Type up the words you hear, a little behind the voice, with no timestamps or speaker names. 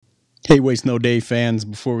Hey, Waste No Day fans,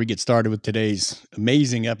 before we get started with today's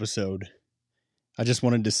amazing episode, I just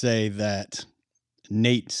wanted to say that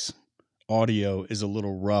Nate's audio is a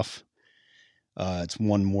little rough. It's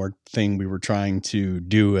one more thing we were trying to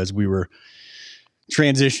do as we were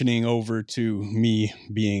transitioning over to me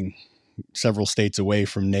being several states away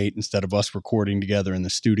from Nate instead of us recording together in the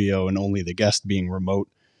studio and only the guest being remote.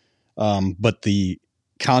 But the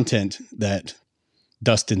content that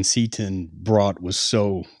Dustin Seaton brought was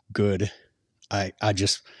so good. I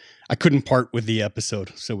couldn't part with the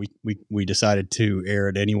episode, so we decided to air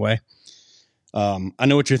it anyway. I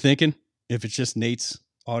know what you're thinking. If it's just Nate's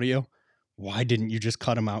audio, why didn't you just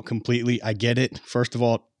cut him out completely? I get it. First of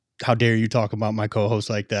all, how dare you talk about my co-host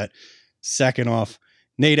like that? Second off,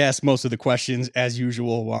 Nate asked most of the questions as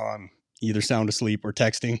usual while I'm either sound asleep or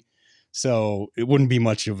texting, so it wouldn't be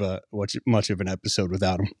much of an episode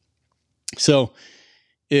without him. So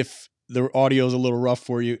if the audio is a little rough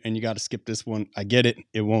for you and you got to skip this one, I get it.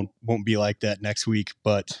 It won't be like that next week,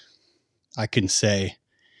 but I can say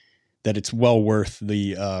that it's well worth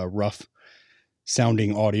the rough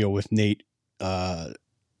sounding audio with Nate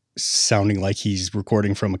sounding like he's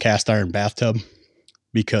recording from a cast iron bathtub,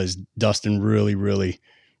 because Dustin really, really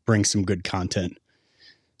brings some good content.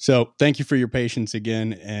 So thank you for your patience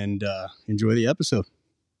again, and enjoy the episode.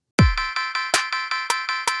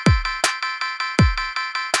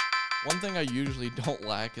 One thing I usually don't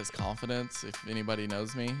lack is confidence, if anybody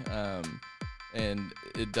knows me. And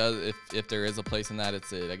it does, if there is a place in that,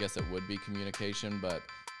 I guess it would be communication, but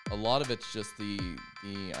a lot of it's just the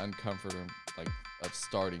uncomfort of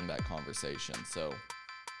starting that conversation. So,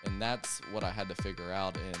 and that's what I had to figure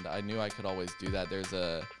out, and I knew I could always do that. There's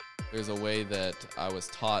a way that I was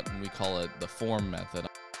taught, and we call it the form method.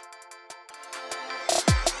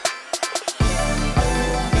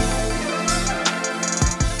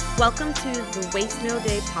 Welcome to the Waste No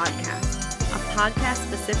Day podcast, a podcast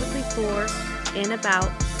specifically for and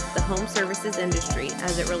about the home services industry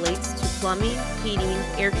as it relates to plumbing, heating,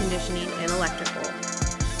 air conditioning, and electrical.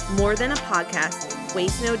 More than a podcast,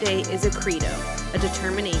 Waste No Day is a credo, a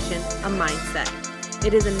determination, a mindset.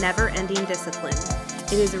 It is a never-ending discipline.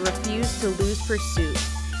 It is a refuse to lose pursuit.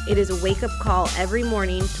 It is a wake-up call every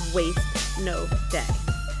morning to waste no day.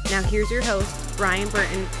 Now here's your hosts, Brian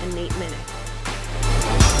Burton and Nate Minnick.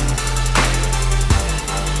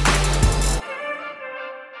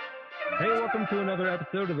 Hey, welcome to another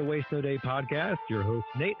episode of the Waste No Day podcast. Your hosts,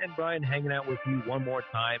 Nate and Brian, hanging out with you one more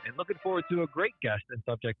time and looking forward to a great guest and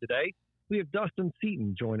subject today. We have Dustin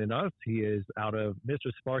Seaton joining us. He is out of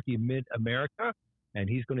Mr. Sparky Mid-America, and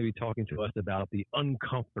he's going to be talking to us about the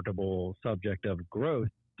uncomfortable subject of growth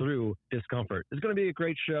through discomfort. It's going to be a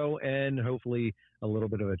great show and hopefully a little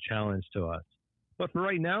bit of a challenge to us. But for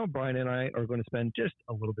right now, Brian and I are going to spend just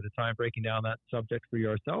a little bit of time breaking down that subject for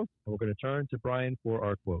yourselves. And we're going to turn to Brian for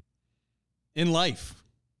our quote. In life,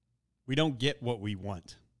 we don't get what we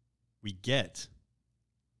want. We get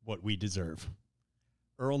what we deserve.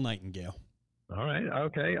 Earl Nightingale. All right.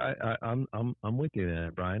 Okay. I'm with you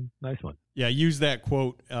there, Brian. Nice one. Yeah, I used that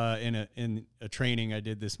quote in a training I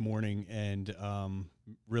did this morning, and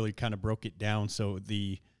really kind of broke it down. So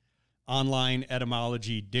the online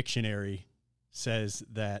etymology dictionary says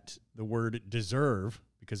that the word deserve,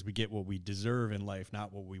 because we get what we deserve in life,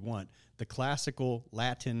 not what we want. The classical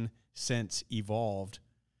Latin sense evolved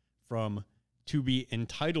from to be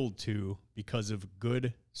entitled to because of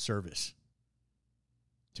good service,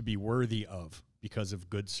 to be worthy of because of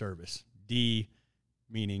good service. D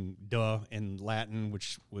meaning duh in Latin,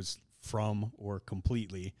 which was from or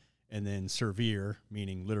completely, and then servire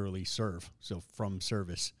meaning literally serve, so from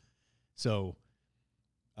service. So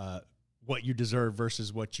what you deserve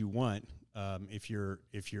versus what you want. If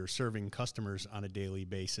you're serving customers on a daily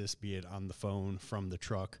basis, be it on the phone, from the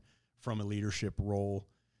truck, from a leadership role,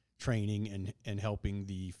 training and helping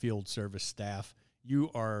the field service staff, you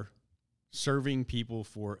are serving people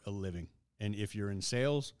for a living. And if you're in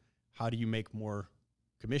sales, how do you make more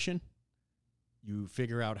commission? You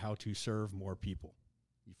figure out how to serve more people.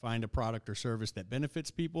 You find a product or service that benefits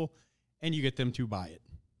people, and you get them to buy it.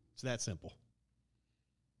 It's that simple.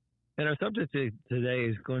 And our subject today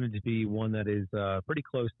is going to be one that is pretty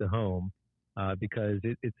close to home because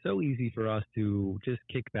it's so easy for us to just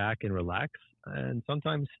kick back and relax and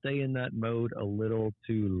sometimes stay in that mode a little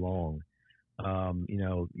too long.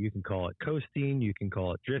 You can call it coasting, you can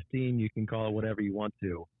call it drifting, you can call it whatever you want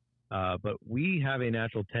to. But we have a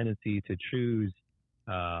natural tendency to choose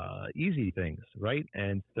easy things, right?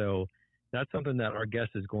 And so that's something that our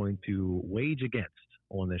guest is going to wage against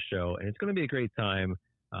on this show. And it's going to be a great time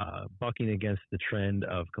bucking against the trend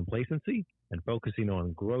of complacency and focusing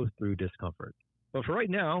on growth through discomfort. But for right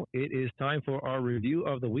now, it is time for our review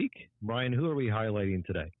of the week. Brian, who are we highlighting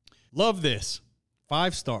today? Love this.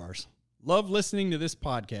 5 stars. Love listening to this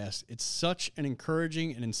podcast. It's such an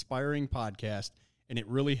encouraging and inspiring podcast, and it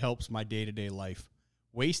really helps my day-to-day life.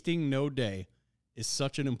 Wasting no day is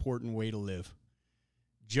such an important way to live.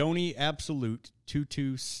 Joni Absolute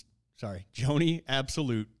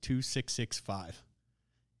 2665.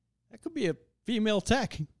 That could be a female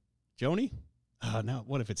tech. Joni? No,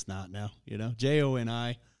 what if it's not now?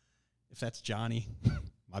 Joni. If that's Johnny,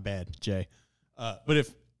 my bad, Jay. But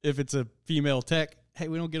if it's a female tech, hey,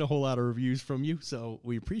 we don't get a whole lot of reviews from you, so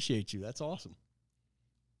we appreciate you. That's awesome.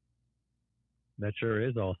 That sure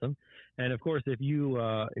is awesome. And of course, if you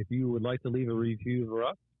would like to leave a review for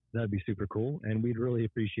us, that'd be super cool, and we'd really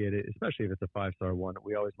appreciate it, especially if it's a 5-star one.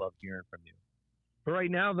 We always love hearing from you. For right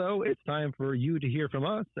now, though, it's time for you to hear from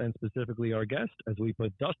us, and specifically our guest, as we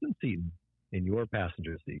put Dustin Seaton in your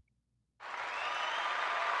passenger seat.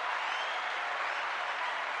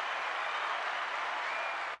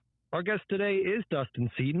 Our guest today is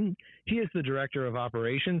Dustin Seaton. He is the Director of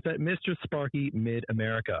Operations at Mr. Sparky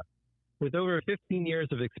Mid-America. With over 15 years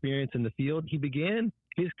of experience in the field, he began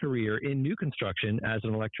his career in new construction as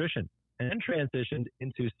an electrician and transitioned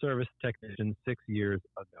into service technician 6 years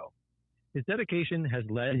ago. His dedication has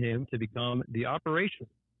led him to become the operations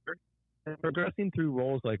manager and progressing through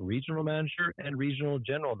roles like regional manager and regional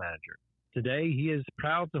general manager. Today, he is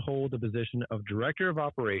proud to hold the position of Director of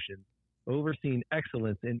Operations, overseeing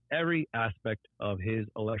excellence in every aspect of his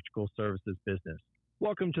electrical services business.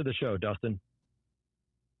 Welcome to the show, Dustin.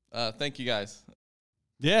 Thank you, guys.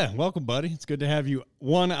 Yeah, welcome, buddy. It's good to have you,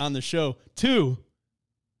 1, on the show, 2,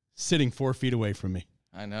 sitting 4 feet away from me.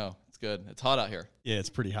 I know. It's good. It's hot out here. Yeah, it's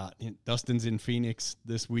pretty hot. Dustin's in Phoenix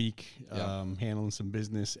this week, Yeah. handling some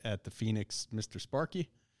business at the Phoenix Mr. Sparky.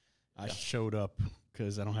 I showed up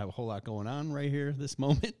because I don't have a whole lot going on right here this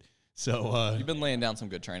moment. So You've been laying down some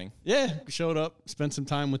good training. yeah, showed up, spent some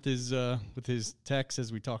time with his techs,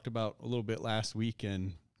 as we talked about a little bit last week,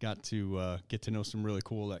 and got to get to know some really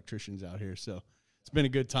cool electricians out here. So it's been a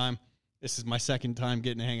good time. This is my second time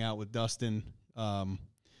getting to hang out with Dustin.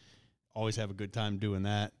 Always have a good time doing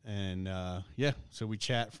that. And, so we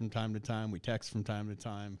chat from time to time. We text from time to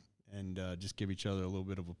time and just give each other a little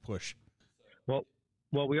bit of a push.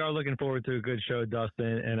 Well, we are looking forward to a good show, Dustin,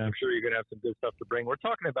 and I'm sure you're going to have some good stuff to bring. We're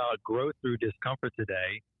talking about growth through discomfort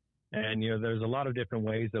today. And, there's a lot of different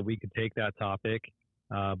ways that we could take that topic.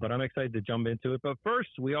 But I'm excited to jump into it. But first,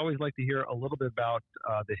 we always like to hear a little bit about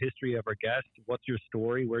the history of our guest. What's your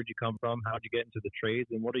story? Where'd you come from? How'd you get into the trades?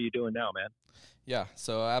 And what are you doing now, man? Yeah,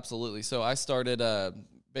 so absolutely. So I started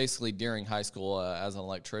basically during high school as an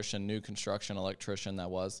electrician, new construction electrician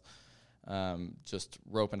that was. Just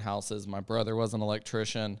roping houses. My brother was an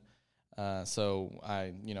electrician. So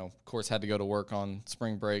I, of course, had to go to work on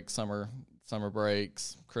spring break, summer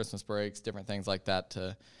breaks, Christmas breaks, different things like that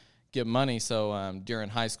to get money. So during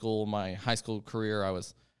my high school career, I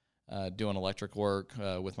was doing electric work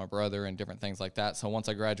with my brother and different things like that. So once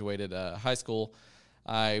I graduated high school,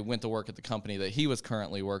 I went to work at the company that he was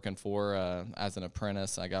currently working for as an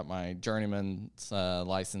apprentice. I got my journeyman's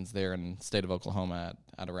license there in the state of Oklahoma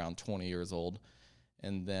at around 20 years old.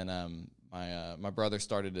 And then my brother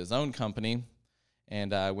started his own company,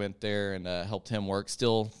 and I went there and helped him work.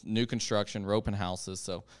 Still new construction, roping houses,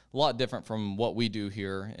 so a lot different from what we do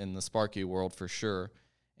here in the Sparky world for sure.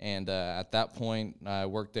 And at that point, I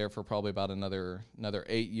worked there for probably about another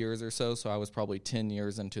 8 years or so. So I was probably 10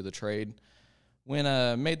 years into the trade when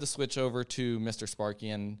I made the switch over to Mr. Sparky.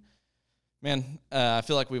 And man, I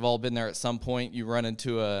feel like we've all been there at some point. You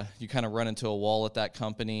kind of run into a wall at that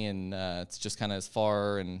company, and it's just kind of as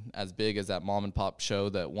far and as big as that mom and pop show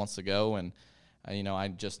that wants to go. And I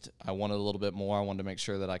wanted a little bit more. I wanted to make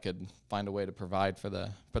sure that I could find a way to provide for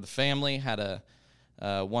the family. Had a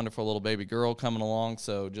wonderful little baby girl coming along,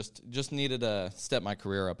 so just needed to step my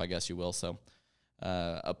career up, I guess you will. So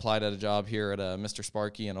applied at a job here at Mr.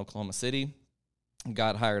 Sparky in Oklahoma City.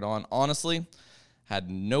 Got hired on. Honestly, had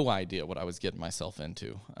no idea what I was getting myself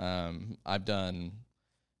into. I've done,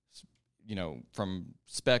 from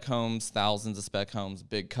spec homes, thousands of spec homes,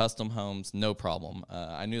 big custom homes, no problem.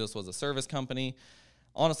 I knew this was a service company.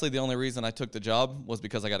 Honestly, the only reason I took the job was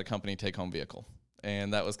because I got a company take-home vehicle.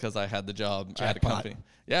 And that was because I had the job. Jackpot. I had a company.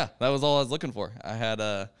 Yeah, that was all I was looking for. I had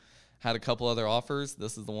a couple other offers.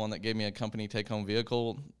 This is the one that gave me a company take-home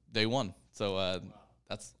vehicle day one. So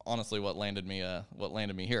that's honestly what landed me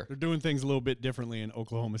here. They're doing things a little bit differently in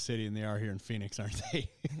Oklahoma City than they are here in Phoenix, aren't they?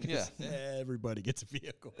 Yeah. Everybody gets a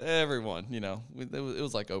vehicle. Everyone, it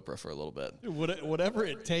was like Oprah for a little bit. Whatever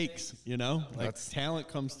it takes, like talent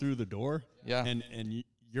comes through the door. Yeah. And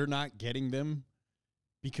you're not getting them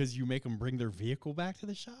because you make them bring their vehicle back to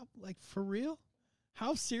the shop? Like, for real?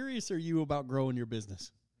 How serious are you about growing your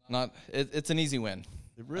business? It's an easy win.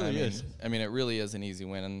 It really is. I mean, it really is an easy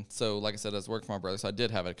win. And so, like I said, I was working for my brother, so I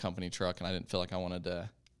did have a company truck, and I didn't feel like I wanted to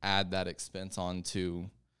add that expense onto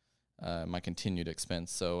my continued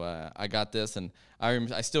expense. So I got this, and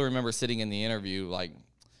I still remember sitting in the interview, like,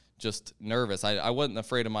 just nervous. I wasn't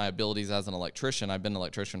afraid of my abilities as an electrician. I've been an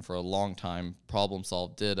electrician for a long time, problem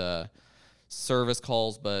solved, did service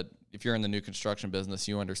calls, but if you're in the new construction business,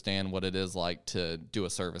 you understand what it is like to do a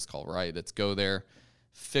service call, right? It's go there,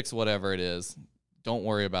 fix whatever it is. Don't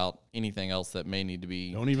worry about anything else that may need to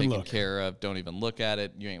be taken care of. Don't even look at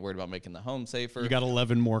it. You ain't worried about making the home safer. You got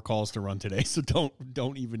 11 more calls to run today, so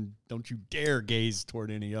don't you dare gaze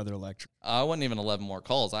toward any other electric. I wasn't even 11 more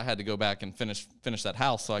calls. I had to go back and finish that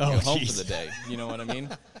house so I could go home for the day. You know what I mean?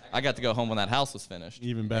 I got to go home when that house was finished.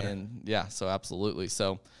 Even better. And yeah, so absolutely.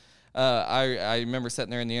 So I remember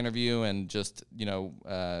sitting there in the interview and just,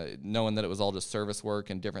 knowing that it was all just service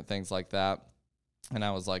work and different things like that. And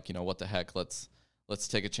I was like, what the heck, let's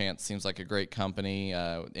take a chance. Seems like a great company.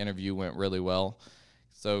 Interview went really well.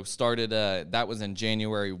 So started, that was in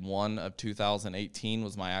January 1 of 2018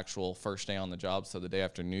 was my actual first day on the job. So the day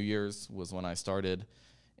after New Year's was when I started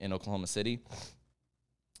in Oklahoma City.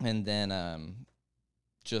 And then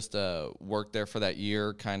just worked there for that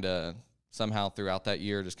year, kind of somehow throughout that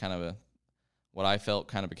year, just kind of what I felt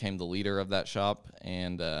kind of became the leader of that shop.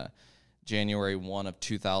 And January 1 of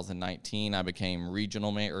 2019, I became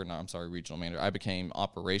regional manager. I became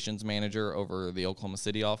operations manager over the Oklahoma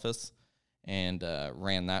City office and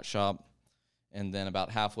ran that shop. And then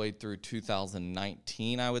about halfway through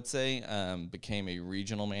 2019, I would say, became a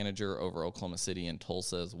regional manager over Oklahoma City and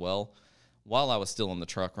Tulsa as well, while I was still in the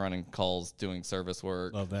truck running calls, doing service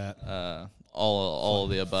work. Love that. All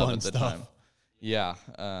of the above at the stuff. time. Yeah.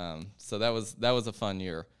 So that was a fun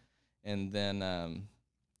year. And then,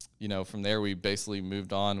 from there we basically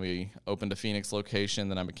moved on. We opened a Phoenix location.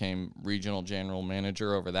 Then I became regional general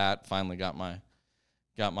manager over that. Finally got my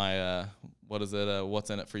what is it? What's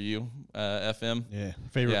in it for you? FM. Yeah.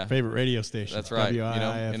 Favorite radio station. That's right.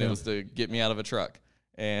 WIIFM. And it was to get me out of a truck.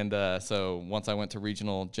 And so once I went to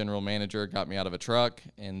regional general manager, got me out of a truck,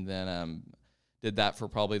 and then did that for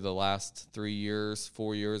probably the last 4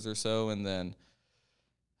 years or so. And then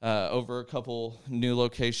over a couple new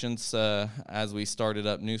locations as we started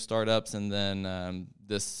up new startups. And then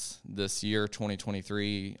this year,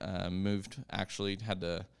 2023, had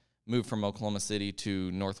to move from Oklahoma City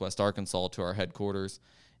to Northwest Arkansas to our headquarters,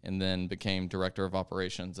 and then became director of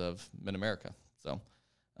operations of Mid-America. So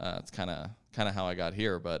it's kind of how I got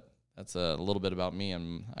here, but that's a little bit about me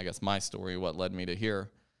and I guess my story, what led me to here.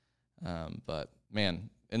 But man,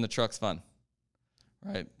 in the truck's fun,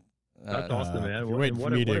 right? That's awesome, man.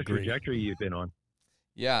 What a trajectory you've been on.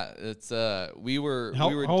 Yeah, it's How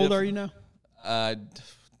old are you now?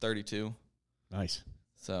 32. Nice.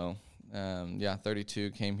 So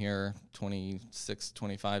 32, came here 26,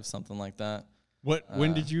 25, something like that.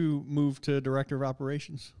 When did you move to director of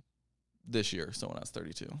operations? This year, so when I was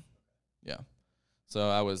 32. Yeah. So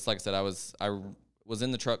I was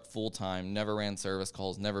in the truck full time, never ran service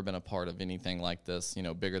calls, never been a part of anything like this,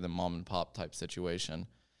 bigger than mom and pop type situation.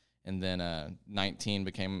 And then 19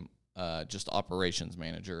 became just operations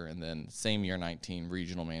manager, and then same year 19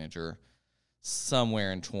 regional manager,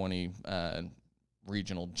 somewhere in 20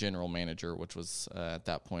 regional general manager, which was at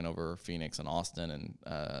that point over Phoenix and Austin and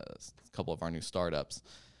a couple of our new startups.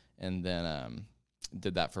 And then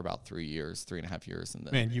did that for about 3.5 years. And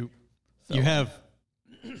then man, you have,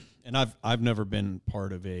 and I've never been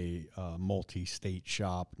part of a multi-state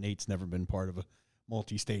shop. Nate's never been part of a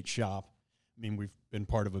multi-state shop. I mean, we've been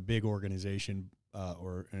part of a big organization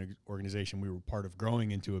or an organization we were part of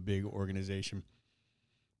growing into a big organization.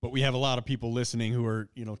 But we have a lot of people listening who are,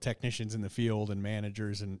 technicians in the field and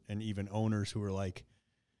managers and even owners who are like,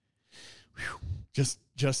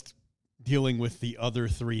 just dealing with the other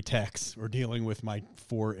 3 techs or dealing with my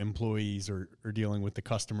 4 employees or dealing with the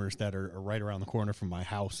customers that are right around the corner from my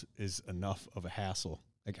house is enough of a hassle.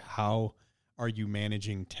 Like, how are you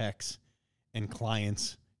managing techs and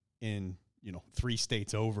clients in, 3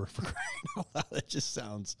 states over, for crying out loud? That just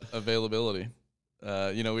sounds... Availability.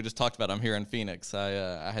 We just talked about I'm here in Phoenix.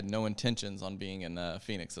 I had no intentions on being in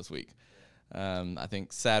Phoenix this week. I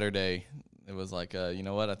think Saturday it was like, you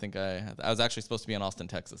know what? I think I was actually supposed to be in Austin,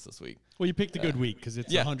 Texas this week. Well, you picked a good week because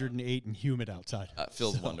it's 108 and humid outside. It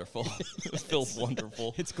feels wonderful. It feels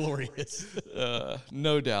wonderful. It's glorious.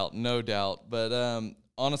 No doubt. But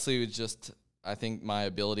honestly, it's just, I think my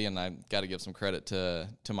ability, and I got to give some credit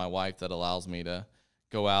to my wife that allows me to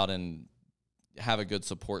go out and have a good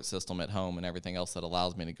support system at home and everything else that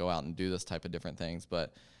allows me to go out and do this type of different things.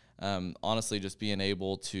 But honestly, just being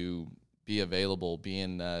able to be available,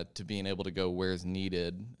 being able to go where's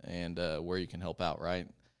needed and where you can help out, right?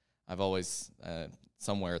 I've always,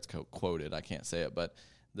 somewhere it's quoted, I can't say it, but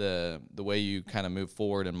the way you kind of move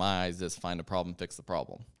forward in my eyes is find a problem, fix the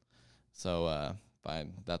problem. So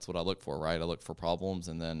that's what I look for, right? I look for problems,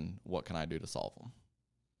 and then what can I do to solve them?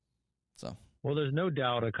 So. Well, there's no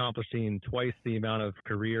doubt accomplishing twice the amount of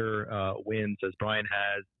career wins as Brian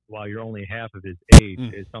has while you're only half of his age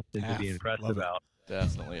is something to be impressed about.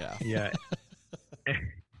 Definitely half. Yeah.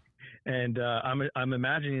 And I'm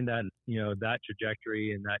imagining that, that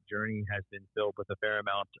trajectory and that journey has been filled with a fair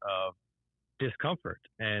amount of discomfort.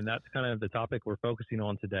 And that's kind of the topic we're focusing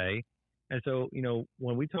on today. And so,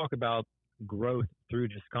 when we talk about growth through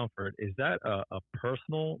discomfort, is that a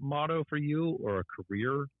personal motto for you or a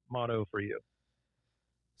career motto for you?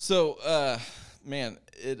 So, man,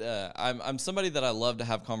 I'm somebody that I love to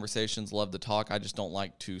have conversations, love to talk. I just don't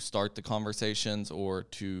like to start the conversations or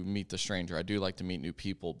to meet the stranger. I do like to meet new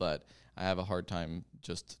people, but I have a hard time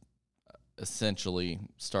just essentially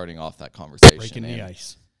starting off that conversation. Breaking the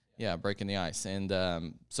ice. Yeah, breaking the ice. And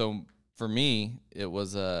so for me, it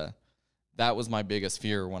was that was my biggest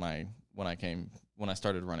fear when I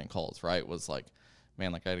started running calls, right? Was like,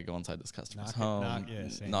 man, like I had to go inside this customer's home,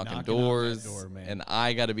 knocking doors, and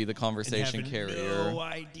I got to be the conversation carrier. No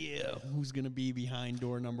idea who's going to be behind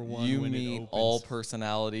door number one. You when meet all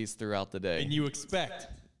personalities throughout the day, and you expect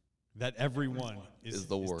that everyone is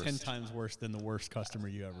the worst, 10 times worse than the worst customer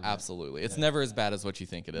you ever met. Absolutely, it's never as bad as what you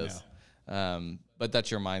think it is. No. But that's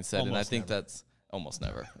your mindset, almost and I think never. that's almost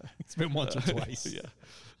never. It's been once or twice. Yeah.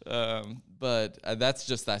 But that's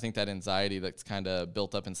just, I think, that anxiety that's kind of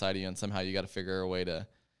built up inside of you, and somehow you got to figure a way to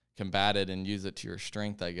combat it and use it to your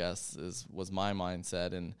strength, I guess, was my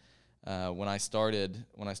mindset. And when I started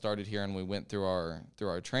here and we went through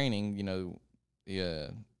our training, go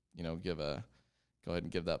ahead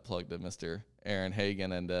and give that plug to Mr. Aaron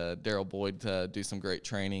Hagan and Daryl Boyd to do some great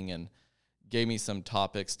training and gave me some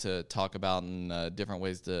topics to talk about and different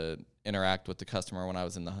ways to interact with the customer when I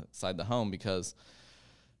was inside the home, because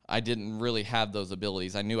I didn't really have those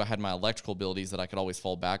abilities. I knew I had my electrical abilities that I could always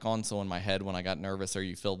fall back on. So in my head, when I got nervous or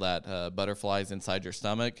you feel that butterflies inside your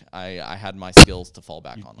stomach, I had my skills to fall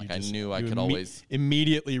back on. Like I knew I could always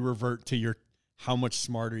immediately revert to how much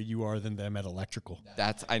smarter you are than them at electrical.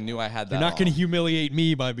 I knew I had that. You're not going to humiliate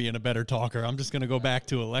me by being a better talker. I'm just going to go back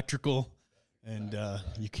to electrical. And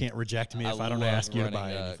you can't reject me if I don't ask you to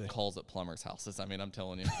buy anything. Calls at plumbers' houses. I mean, I'm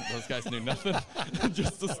telling you, those guys knew nothing.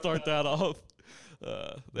 Just to start that off.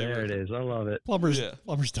 There it is. I love it. Plumbers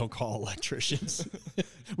don't call electricians.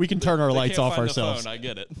 We can turn our lights off ourselves. The phone, I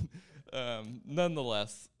get it.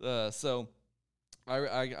 Nonetheless, so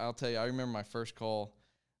I'll tell you, I remember my first call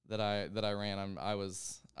that I ran. I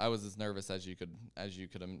was as nervous as you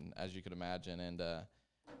could imagine, and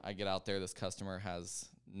I get out there. This customer has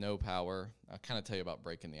no power. I'll kind of tell you about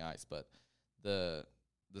breaking the ice, but the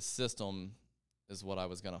system is what I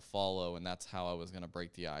was going to follow, and that's how I was going to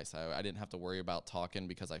break the ice. I didn't have to worry about talking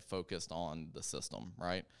because I focused on the system,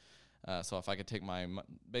 right? So if I could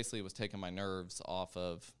basically it was taking my nerves off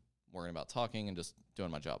of worrying about talking and just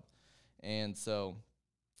doing my job. And so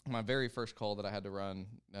my very first call that I had to run,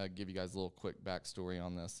 give you guys a little quick backstory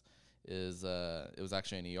on this, is it was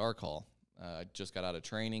actually an ER call. I just got out of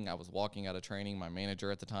training. I was walking out of training. My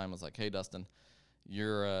manager at the time was like, "Hey, Dustin,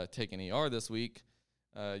 you're taking ER this week.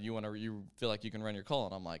 You feel like you can run your call?"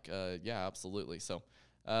 And I'm like, "Yeah, absolutely." So,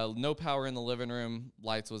 no power in the living room.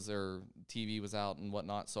 TV was out and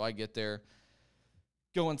whatnot. So I get there,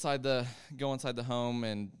 go inside the home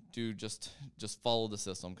and do just follow the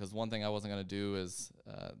system. Because one thing I wasn't going to do is,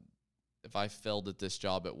 if I failed at this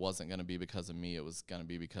job, it wasn't going to be because of me. It was going to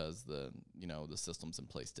be because the systems in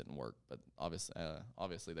place didn't work. But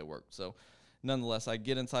obviously they worked. So nonetheless, I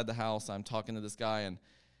get inside the house. I'm talking to this guy, and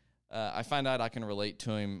I find out I can relate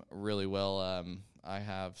to him really well. I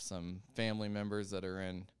have some family members that are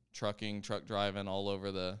in truck driving all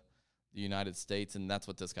over the United States, and that's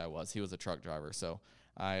what this guy was. He was a truck driver. So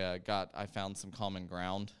I found some common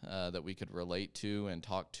ground that we could relate to and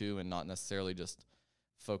talk to, and not necessarily just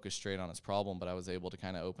focus straight on his problem, but I was able to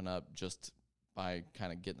kind of open up just by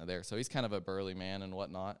kind of getting there. So he's kind of a burly man and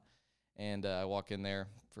whatnot. And I walk in there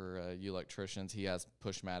for you electricians. He has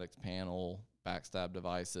Pushmatic panel, backstab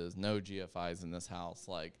devices, no GFIs in this house.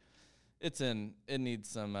 Like it needs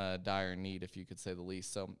some dire need, if you could say the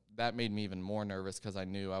least. So that made me even more nervous because I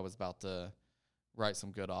knew I was about to write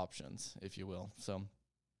some good options, if you will. So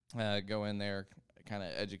go in there, kind of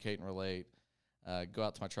educate and relate. go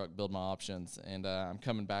out to my truck, build my options, and I'm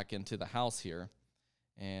coming back into the house here.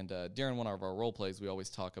 And during one of our role plays, we always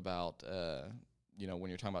talk about, when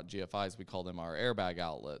you're talking about GFIs, we call them our airbag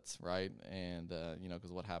outlets, right? And,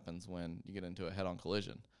 because what happens when you get into a head-on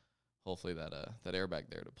collision? Hopefully that airbag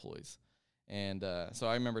there deploys. And so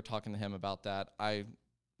I remember talking to him about that. I'm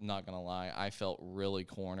not going to lie, I felt really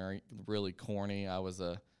corny. I was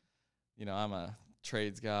I'm a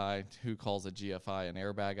trades guy who calls a GFI an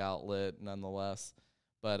airbag outlet nonetheless.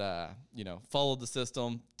 But, followed the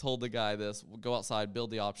system, told the guy this, go outside,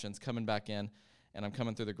 build the options, coming back in, and I'm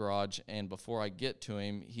coming through the garage. And before I get to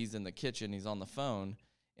him, he's in the kitchen, he's on the phone,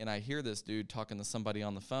 and I hear this dude talking to somebody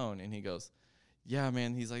on the phone, and he goes, yeah,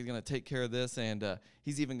 man, he's like going to take care of this, and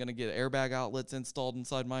he's even going to get airbag outlets installed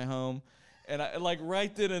inside my home. And I, like,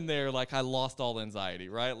 right then and there, like, I lost all anxiety,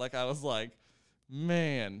 right? Like, I was like,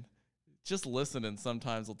 man, just listening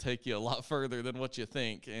sometimes will take you a lot further than what you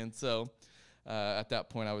think. And so at that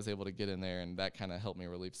point, I was able to get in there, and that kind of helped me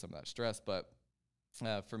relieve some of that stress. But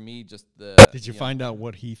for me, just the... Did you find out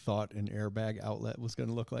what he thought an airbag outlet was going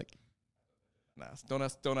to look like? Nah,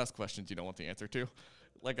 don't ask questions you don't want the answer to.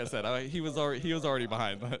 Like I said, he was already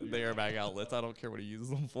behind the airbag outlets. I don't care what he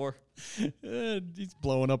uses them for. He's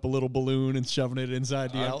blowing up a little balloon and shoving it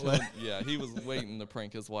inside the outlet. Yeah, he was waiting to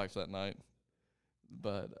prank his wife that night.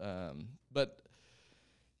 But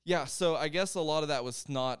yeah, so I guess a lot of that was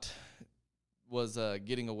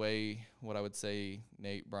getting away. What I would say,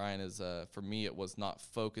 Nate, Brian, is for me, it was not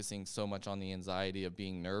focusing so much on the anxiety of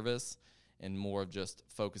being nervous and more of just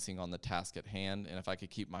focusing on the task at hand. And if I could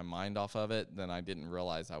keep my mind off of it, then I didn't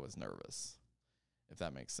realize I was nervous, if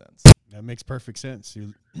that makes sense. That makes perfect sense.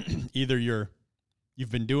 Either you've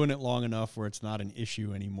been doing it long enough where it's not an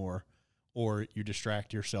issue anymore, or you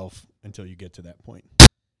distract yourself until you get to that point.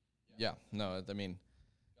 Yeah, no, I mean,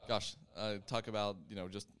 gosh, talk about,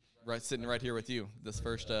 just sitting right here with you this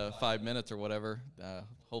first 5 minutes or whatever.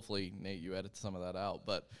 Hopefully, Nate, you edit some of that out.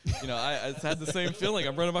 But, I had the same feeling.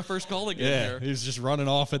 I'm running my first call again here. He's just running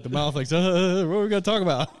off at the mouth like, what are we going to talk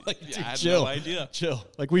about? Like, I had chill, no idea. Chill.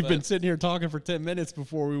 Like, we've been sitting here talking for 10 minutes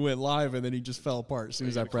before we went live, and then he just fell apart as soon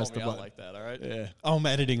as I pressed the button. Like that, all right? Yeah. I'm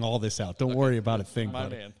editing all this out. Don't worry about a thing, My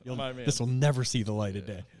buddy. man. This will never see the light of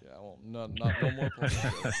day. Yeah, well, no more points.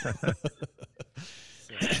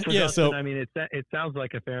 Dustin, I mean, it sounds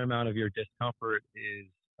like a fair amount of your discomfort is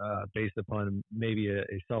based upon maybe a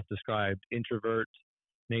self-described introvert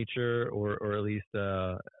nature, or at least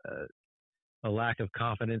a lack of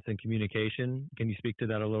confidence in communication. Can you speak to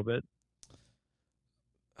that a little bit?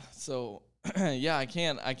 So, yeah, I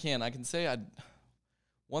can say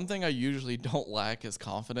one thing I usually don't lack is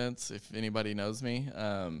confidence, if anybody knows me.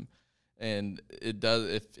 And it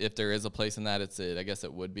does, if there is a place in that, I guess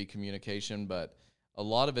it would be communication, but a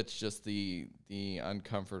lot of it's just the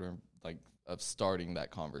uncomfort of starting that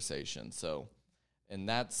conversation. So, and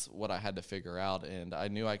that's what I had to figure out, and I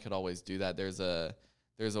knew I could always do that. There's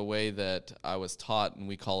a way that I was taught, and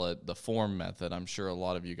we call it the form method. I'm sure a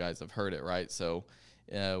lot of you guys have heard it, right? So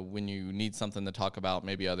when you need something to talk about,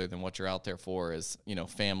 maybe other than what you're out there for, is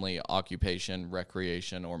family, occupation,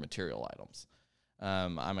 recreation, or material items.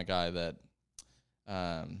 I'm a guy that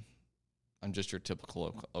I'm just your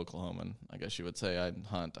typical Oklahoman, I guess you would say. I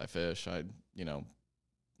hunt, I fish, I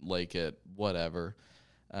lake it, whatever.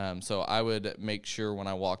 So I would make sure when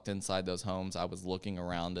I walked inside those homes, I was looking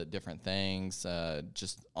around at different things,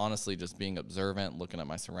 just being observant, looking at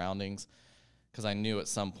my surroundings, because I knew at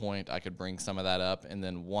some point I could bring some of that up. And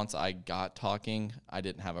then once I got talking, I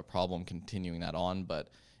didn't have a problem continuing that on, but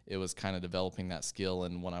it was kind of developing that skill.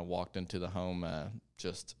 And when I walked into the home,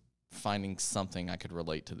 just finding something I could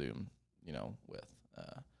relate to them, with,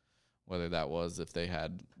 whether that was if they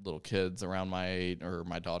had little kids around my age or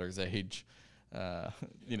my daughter's age,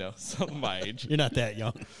 some my age. You're not that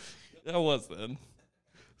young. I was then.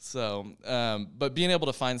 So, but being able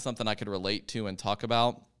to find something I could relate to and talk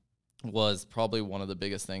about was probably one of the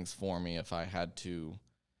biggest things for me, if I had to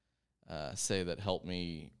say that helped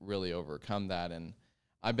me really overcome that. And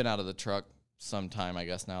I've been out of the truck sometime, I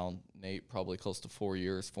guess now, Nate, probably close to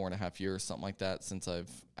 4.5 years, something like that, since I've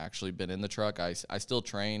actually been in the truck. I still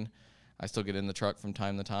train. I still get in the truck from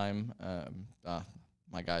time to time.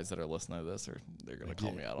 My guys that are listening to this, they're going to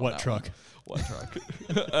call me out on what that truck? One. What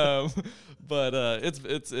truck? But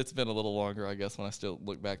it's been a little longer, I guess, when I still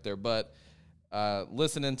look back there. But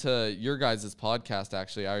listening to your guys' podcast,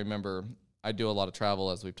 actually, I remember I do a lot of travel,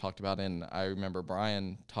 as we've talked about, and I remember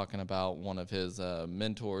Brian talking about one of his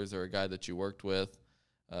mentors, or a guy that you worked with.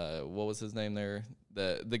 What was his name there?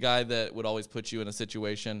 The guy that would always put you in a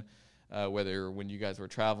situation, whether when you guys were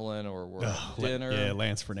traveling or were at dinner. Yeah,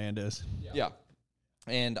 Lance Fernandez. Yeah.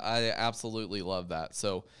 And I absolutely love that.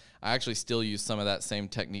 So I actually still use some of that same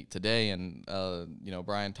technique today. And,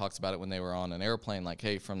 Brian talks about it when they were on an airplane, like,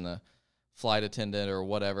 hey, from the flight attendant or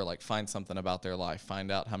whatever, like find something about their life,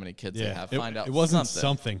 find out how many kids they have, find out it wasn't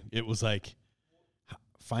something. It was like,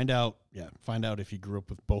 find out if you grew up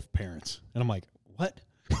with both parents. And I'm like, what?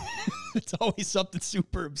 It's always something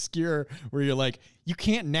super obscure where you're like, you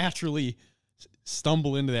can't naturally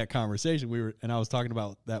stumble into that conversation. I was talking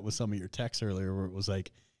about that with some of your texts earlier, where it was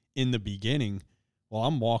like, in the beginning, well,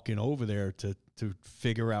 I'm walking over there to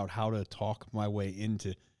figure out how to talk my way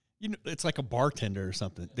into, it's like a bartender or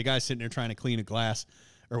something. The guy's sitting there trying to clean a glass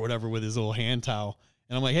or whatever with his little hand towel.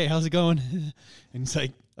 And I'm like, hey, how's it going? And he's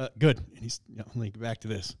like, good. And he's like, back to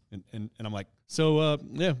this. And I'm like, so,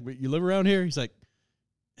 you live around here? He's like,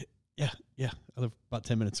 yeah, I live about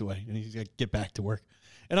 10 minutes away. And he's like, get back to work.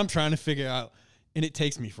 And I'm trying to figure out, and it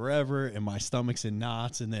takes me forever, and my stomach's in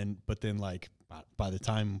knots. But then like, by the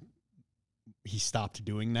time he stopped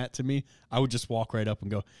doing that to me, I would just walk right up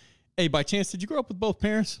and go, hey, by chance, did you grow up with both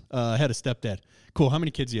parents? I had a stepdad. Cool. How many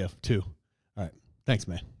kids do you have? 2. All right. Thanks,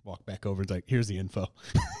 man. Walk back over. It's like, here's the info.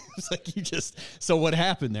 It's like, so what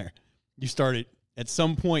happened there? You started, at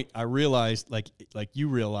some point, I realized, like you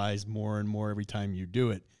realize more and more every time you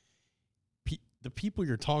do it, the people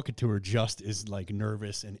you're talking to are just as like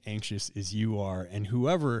nervous and anxious as you are. And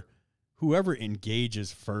whoever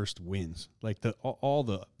engages first wins. Like all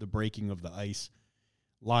the breaking of the ice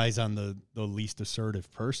lies on the least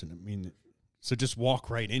assertive person. I mean, so just walk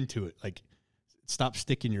right into it. Like, stop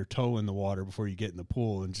sticking your toe in the water before you get in the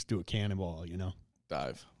pool and just do a cannonball,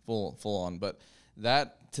 Dive full on. But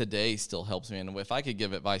that today still helps me. And if I could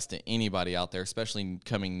give advice to anybody out there, especially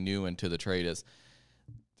coming new into the trade, is,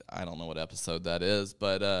 I don't know what episode that is,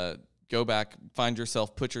 but go back,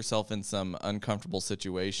 put yourself in some uncomfortable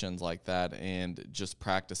situations like that and just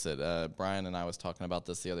practice it. Brian and I was talking about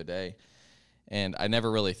this the other day, and I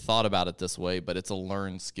never really thought about it this way, but it's a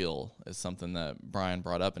learned skill, is something that Brian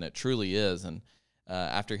brought up, and it truly is. And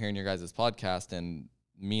after hearing your guys' podcast and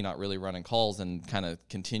me not really running calls and kind of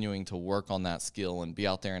continuing to work on that skill and be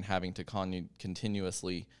out there and having to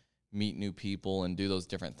continuously meet new people and do those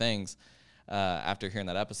different things, after hearing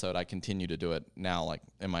that episode, I continue to do it now, like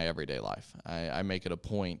in my everyday life. I make it a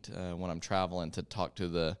point when I'm traveling to talk to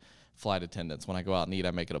the flight attendants. When I go out and eat,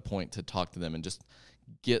 I make it a point to talk to them and just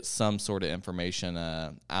get some sort of information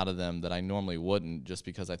out of them that I normally wouldn't, just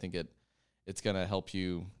because I think it's going to help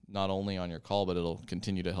you not only on your call, but it'll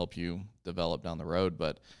continue to help you develop down the road.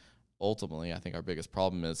 But ultimately, I think our biggest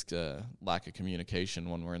problem is lack of communication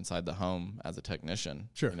when we're inside the home as a technician.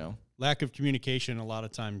 Sure. Lack of communication a lot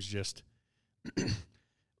of times just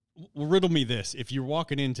riddle me this. If you're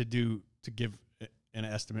walking in to give an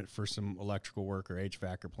estimate for some electrical work or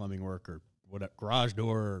HVAC or plumbing work or whatever, garage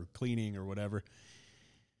door or cleaning or whatever,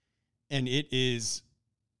 and it is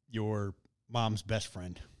your mom's best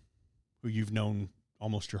friend who you've known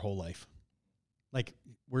almost your whole life, like,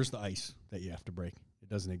 where's the ice that you have to break? It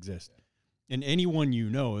doesn't exist. And anyone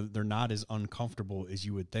they're not as uncomfortable as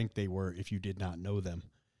you would think they were if you did not know them.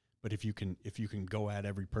 But if you can go at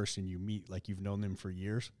every person you meet like you've known them for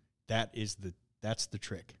years, that's the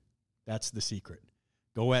trick. That's the secret.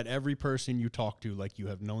 Go at every person you talk to like you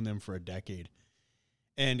have known them for a decade,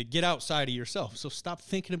 and get outside of yourself. So stop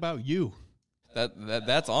thinking about you.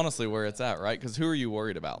 That's honestly where it's at, right? Because who are you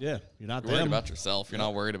worried about? Yeah, you're not worried about yourself. You're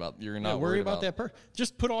not worried about. You're not worried about that person.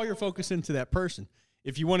 Just put all your focus into that person.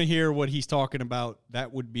 If you want to hear what he's talking about,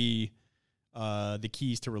 that would be the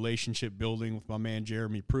keys to relationship building with my man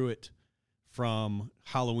Jeremy Pruitt from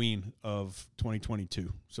Halloween of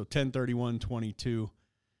 2022. So 10/31/22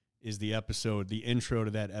 is the episode. The intro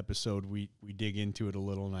to that episode, we dig into it a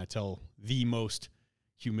little, and I tell the most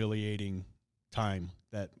humiliating time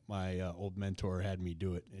that my old mentor had me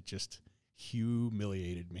do it. It just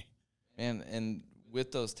humiliated me. And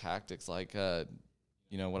with those tactics, like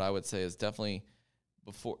what I would say is definitely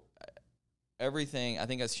before everything, I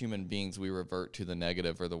think as human beings, we revert to the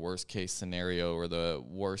negative or the worst case scenario or the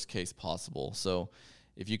worst case possible. So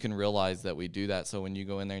if you can realize that we do that, so when you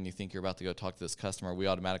go in there and you think you're about to go talk to this customer, we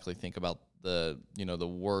automatically think about the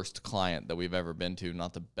worst client that we've ever been to,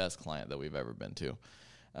 not the best client that we've ever been to.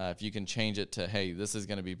 If you can change it to, hey, this is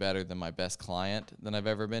going to be better than my best client than I've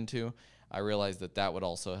ever been to, I realized that would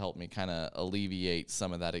also help me kind of alleviate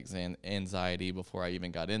some of that anxiety before I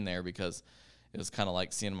even got in there, because it was kind of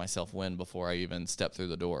like seeing myself win before I even stepped through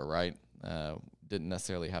the door, right? Didn't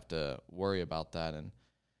necessarily have to worry about that. And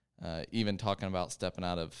even talking about stepping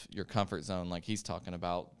out of your comfort zone, like he's talking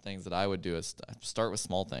about, things that I would do is start with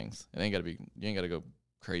small things. You ain't got to go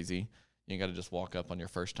crazy. You ain't got to just walk up on your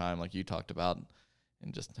first time like you talked about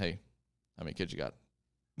and just, hey, how many kids you got?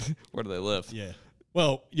 Where do they live? Yeah.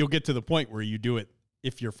 Well, you'll get to the point where you do it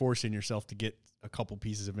if you're forcing yourself to get a couple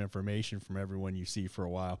pieces of information from everyone you see for a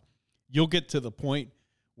while. You'll get to the point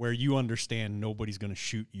where you understand nobody's going to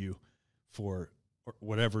shoot you for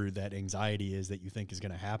whatever that anxiety is that you think is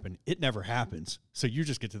going to happen. It never happens. So you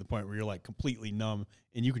just get to the point where you're like completely numb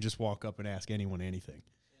and you can just walk up and ask anyone anything.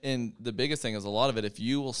 And the biggest thing is a lot of it, if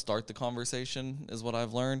you will start the conversation, is what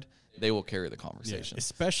I've learned, they will carry the conversation. Yeah,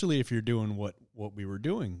 especially if you're doing what we were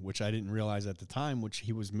doing, which I didn't realize at the time, which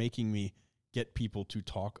he was making me get people to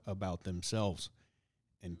talk about themselves.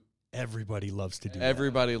 And everybody loves to do that.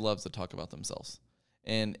 Everybody loves to talk about themselves.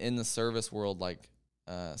 And in the service world, like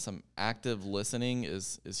some active listening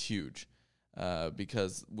is huge.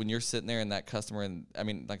 Because when you're sitting there and that customer, and I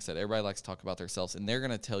mean, like I said, everybody likes to talk about themselves, and they're going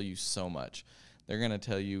to tell you so much. They're going to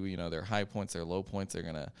tell you, you know, their high points, their low points. They're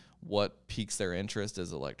going to, what piques their interest.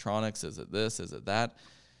 Is it electronics? Is it this? Is it that?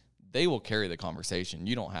 They will carry the conversation.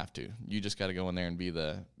 You don't have to. You just got to go in there and be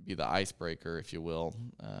the icebreaker, if you will,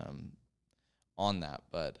 on that.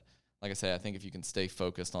 But like I say, I think if you can stay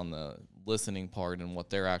focused on the listening part and what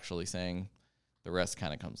they're actually saying, the rest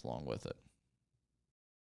kind of comes along with it.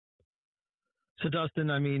 So, Dustin,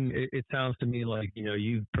 I mean, it sounds to me like, you know,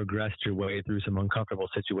 you've progressed your way through some uncomfortable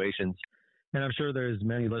situations. And I'm sure there's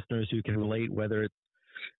many listeners who can relate, whether it's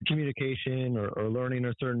communication or learning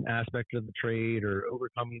a certain aspect of the trade or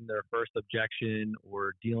overcoming their first objection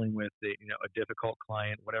or dealing with a difficult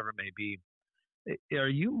client, whatever it may be. Are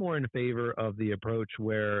you more in favor of the approach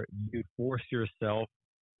where you force yourself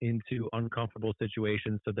into uncomfortable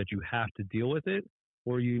situations so that you have to deal with it?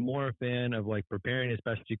 Or are you more a fan of like preparing as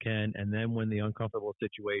best you can, and then when the uncomfortable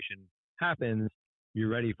situation happens, you're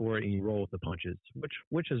ready for it and you roll with the punches?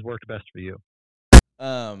 Which has worked best for you?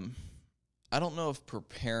 I don't know if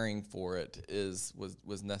preparing for it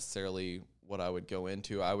was necessarily what I would go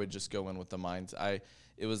into. I would just go in with the mindset.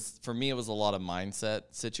 For me, it was a lot of mindset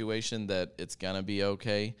situation that it's gonna be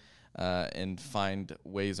okay, and find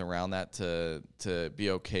ways around that to be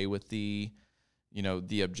okay with the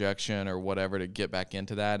objection or whatever, to get back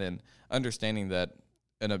into that, and understanding that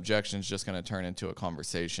an objection is just going to turn into a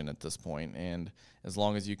conversation at this point. And as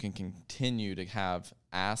long as you can continue to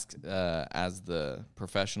ask as the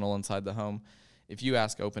professional inside the home, if you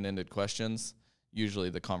ask open-ended questions,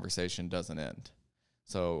 usually the conversation doesn't end.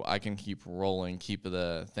 So I can keep rolling, keep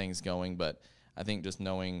the things going, but I think just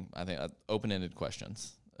knowing, open-ended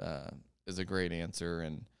questions is a great answer.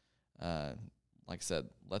 And like I said,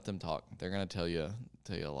 let them talk. They're going to tell you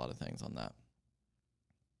a lot of things on that.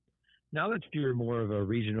 Now that you're more of a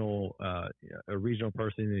regional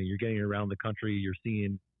person and you're getting around the country, you're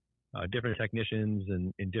seeing different technicians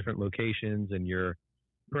in different locations, and you're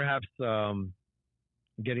perhaps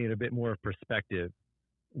getting a bit more perspective.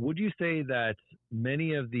 Would you say that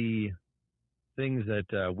many of the things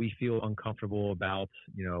that we feel uncomfortable about,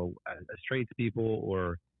 as tradespeople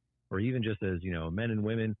or even just as, men and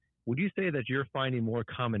women, would you say that you're finding more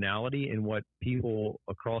commonality in what people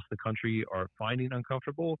across the country are finding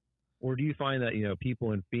uncomfortable? Or do you find that,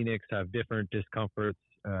 people in Phoenix have different discomforts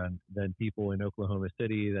than people in Oklahoma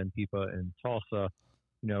City, than people in Tulsa?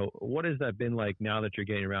 What has that been like now that you're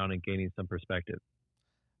getting around and gaining some perspective?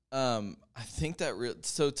 I think that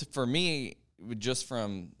for me, just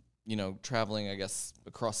from, traveling, I guess,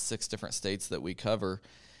 across 6 different states that we cover,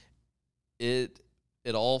 it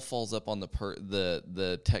all falls up on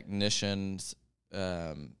the technician's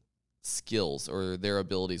skills or their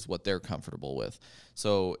abilities, what they're comfortable with.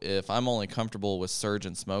 So if I'm only comfortable with surge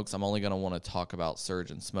and smokes, I'm only going to want to talk about surge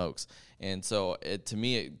and smokes. And so to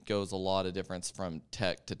me, it goes a lot of difference from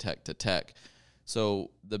tech to tech to tech. So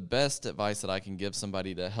the best advice that I can give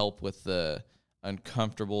somebody to help with the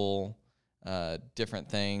uncomfortable different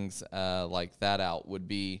things like that out would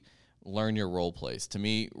be learn your role plays. To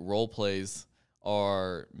me, role plays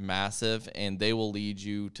are massive, and they will lead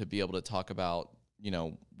you to be able to talk about,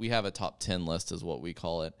 we have a top 10 list is what we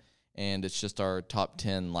call it, and it's just our top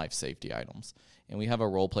 10 life safety items. And we have a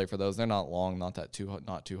role play for those. They're not long, not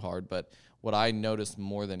too hard, but what I noticed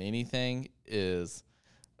more than anything is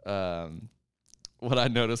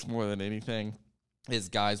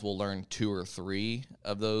guys will learn 2 or 3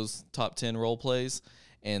 of those top 10 role plays,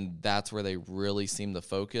 and that's where they really seem to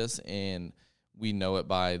focus. And we know it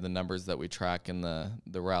by the numbers that we track and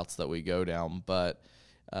the routes that we go down. But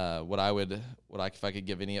if I could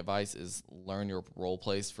give any advice, is learn your role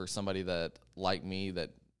plays for somebody that, like me,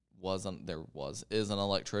 that is an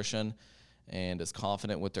electrician and is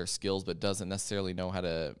confident with their skills, but doesn't necessarily know how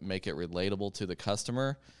to make it relatable to the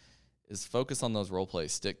customer. Is focus on those role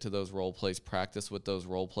plays, stick to those role plays, practice with those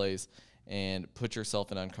role plays, and put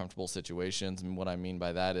yourself in uncomfortable situations. And what I mean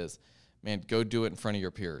by that is man, go do it in front of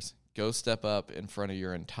your peers. Go step up in front of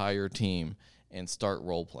your entire team and start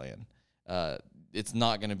role playing. It's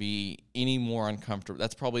not going to be any more uncomfortable.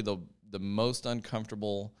 That's probably the most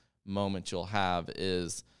uncomfortable moment you'll have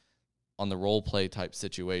is on the role play type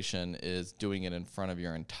situation is doing it in front of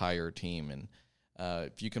your entire team. And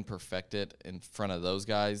if you can perfect it in front of those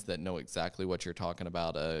guys that know exactly what you're talking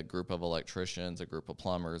about, a group of electricians, a group of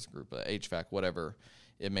plumbers, a group of HVAC, whatever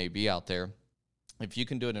it may be out there, if you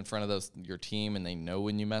can do it in front of your team and they know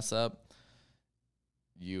when you mess up,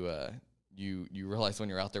 you realize when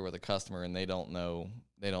you're out there with a customer and they don't know,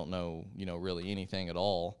 really anything at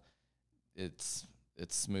all, it's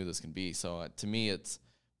smooth as can be. So to me, it's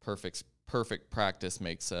perfect practice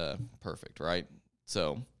makes perfect, right?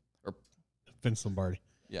 So, or Vince Lombardi.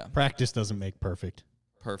 Yeah. Practice doesn't make perfect.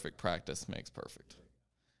 Perfect practice makes perfect.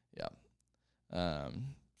 Yeah.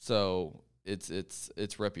 So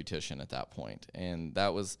it's repetition at that point. And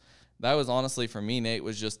that was honestly for me, Nate,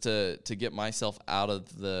 was just to get myself out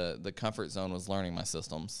of the comfort zone was learning my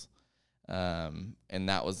systems. And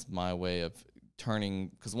that was my way of turning,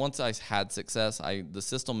 because once I had success, the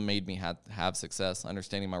system made me have success,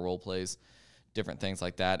 understanding my role plays, different things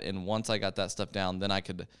like that. And once I got that stuff down, then I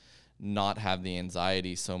could not have the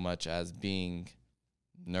anxiety so much as being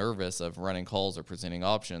nervous of running calls or presenting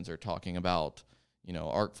options or talking about,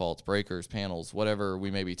 arc faults, breakers, panels, whatever we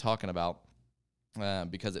may be talking about,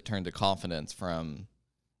 because it turned to confidence from,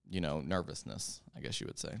 nervousness, I guess you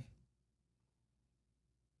would say.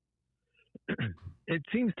 It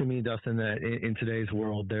seems to me, Dustin, that in today's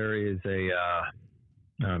world, there is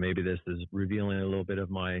maybe this is revealing a little bit of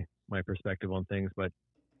my perspective on things, but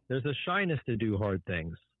there's a shyness to do hard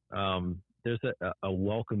things. There's a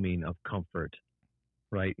welcoming of comfort,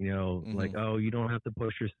 right? Mm-hmm. Like, oh, you don't have to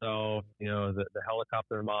push yourself, the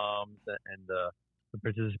helicopter moms and the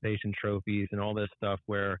participation trophies and all this stuff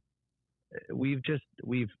where we've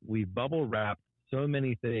bubble wrapped so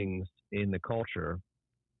many things in the culture.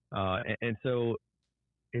 And so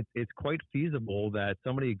it's quite feasible that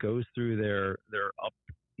somebody goes through their up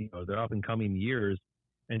and coming years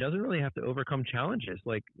and doesn't really have to overcome challenges.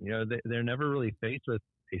 Like, they're never really faced with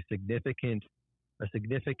a significant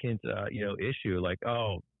issue like,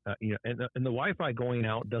 and the Wi-Fi going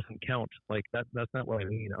out doesn't count. Like that's not what I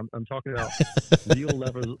mean. I'm talking about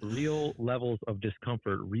real levels of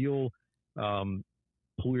discomfort, real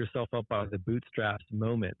pull yourself up by the bootstraps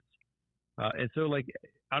moments. And so, like,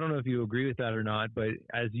 I don't know if you agree with that or not, but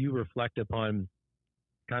as you reflect upon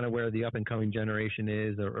kind of where the up and coming generation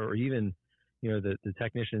is, or even, the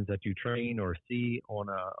technicians that you train or see on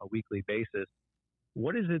a weekly basis,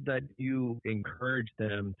 what is it that you encourage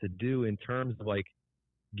them to do in terms of, like,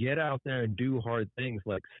 get out there and do hard things,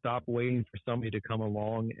 like stop waiting for somebody to come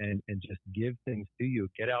along and just give things to you,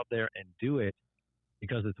 get out there and do it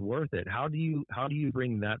because it's worth it. How do you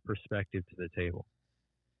bring that perspective to the table?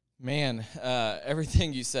 Man,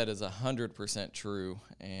 everything you said is 100% true,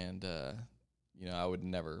 and I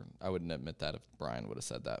wouldn't admit that if Brian would have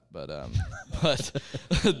said that, but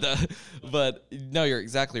no, you're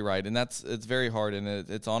exactly right, and it's very hard, and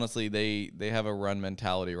it's honestly they have a run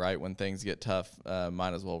mentality, right? When things get tough,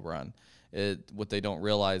 might as well run. What they don't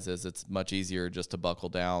realize is it's much easier just to buckle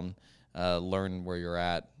down, learn where you're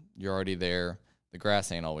at. You're already there. The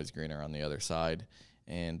grass ain't always greener on the other side,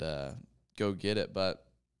 and go get it. But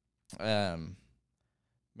man,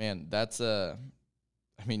 that's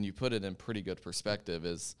you put it in pretty good perspective.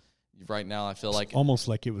 Is right now I feel like almost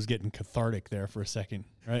like it was getting cathartic there for a second,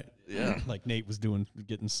 right? Yeah, like Nate was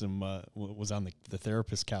getting some was on the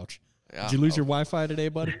therapist couch. Yeah. Did you lose your Wi-Fi today,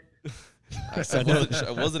 buddy?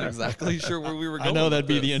 I wasn't exactly sure where we were going. I know that'd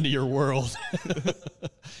be the end of your world.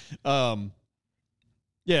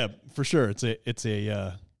 Yeah, for sure.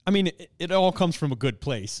 It all comes from a good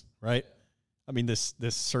place, right? I mean, this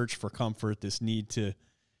search for comfort, this need to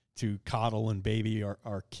coddle and baby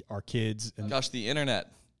our kids. And gosh, the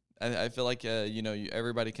internet. I feel like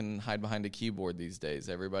everybody can hide behind a keyboard these days.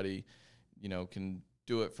 Everybody, can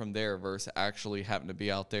do it from there versus actually having to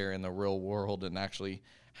be out there in the real world and actually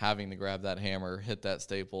having to grab that hammer, hit that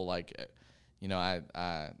staple. Like,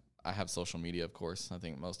 I have social media, of course. I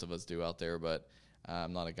think most of us do out there, but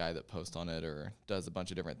I'm not a guy that posts on it or does a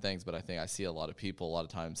bunch of different things, but I think I see a lot of people a lot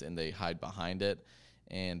of times and they hide behind it.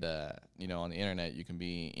 And, on the internet, you can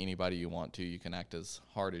be anybody you want to. You can act as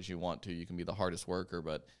hard as you want to. You can be the hardest worker,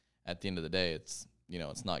 but at the end of the day, it's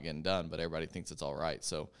not getting done, but everybody thinks it's all right.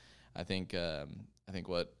 So I think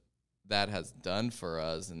what that has done for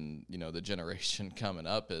us and, the generation coming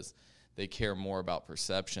up is they care more about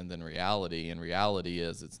perception than reality. And reality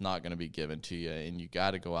is it's not going to be given to you, and you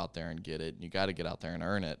got to go out there and get it, and you got to get out there and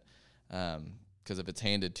earn it. Because if it's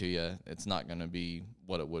handed to you, it's not going to be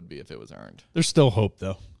what it would be if it was earned. There's still hope,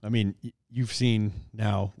 though. I mean, you've seen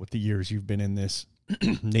now with the years you've been in this,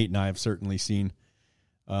 Nate and I have certainly seen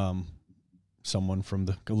someone from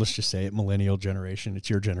the, let's just say it, millennial generation. It's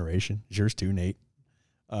your generation. It's yours too, Nate.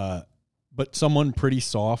 But someone pretty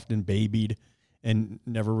soft and babied and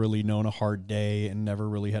never really known a hard day and never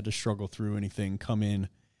really had to struggle through anything, come in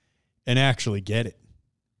and actually get it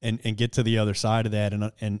and get to the other side of that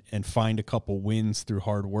and find a couple wins through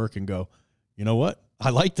hard work and go, you know what? I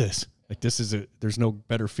like this. Like there's no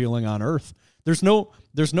better feeling on earth. There's no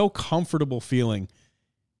comfortable feeling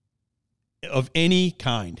of any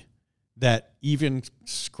kind that even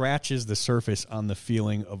scratches the surface on the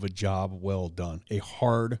feeling of a job well done, a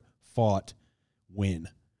hard fought win.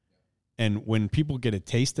 And when people get a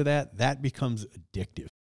taste of that, that becomes addictive.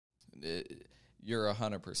 You're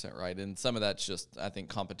 100% right. And some of that's just, I think,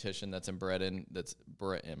 competition that's bred into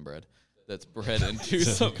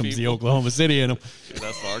some comes people. the Oklahoma City in them.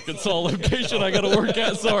 That's the Arkansas location I got to work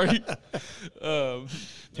at. Sorry.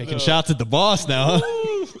 Taking shots at the boss now,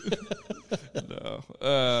 huh? No.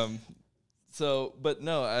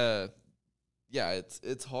 Yeah,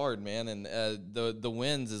 it's hard, man. And the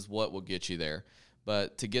wins is what will get you there.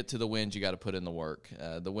 But to get to the wins, you got to put in the work.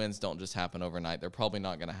 The wins don't just happen overnight. They're probably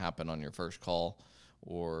not going to happen on your first call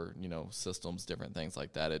or, systems, different things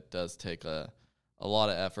like that. It does take a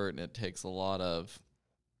lot of effort, and it takes a lot of,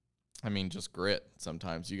 just grit.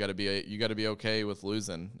 Sometimes you got to be okay with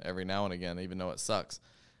losing every now and again, even though it sucks.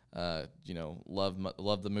 Love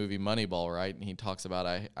the movie Moneyball, right? And he talks about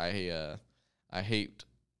I hate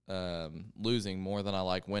losing more than I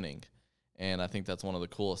like winning, and I think that's one of the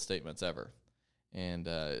coolest statements ever. And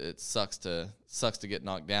it sucks to get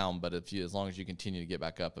knocked down, but as long as you continue to get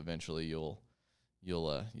back up, eventually you'll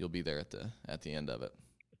be there at the end of it.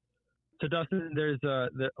 So Dustin, there's a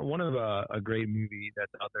great movie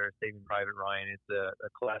that's out there, Saving Private Ryan. It's a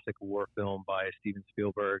classic war film by Steven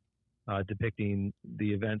Spielberg, depicting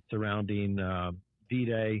the events surrounding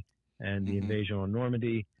D-Day and the invasion on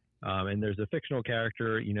Normandy. And there's a fictional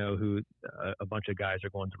character, who a bunch of guys are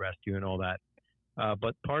going to rescue and all that.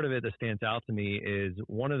 But part of it that stands out to me is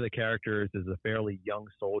one of the characters is a fairly young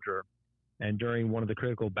soldier, and during one of the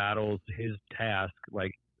critical battles, his task,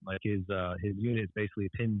 like his unit is basically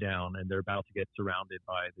pinned down, and they're about to get surrounded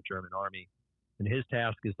by the German army, and his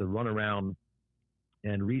task is to run around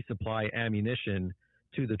and resupply ammunition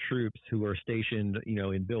to the troops who are stationed,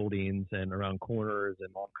 in buildings and around corners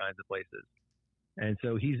and all kinds of places. And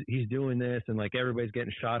so he's doing this, and like everybody's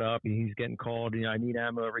getting shot up, and he's getting called, I need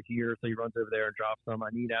ammo over here. So he runs over there and drops some. I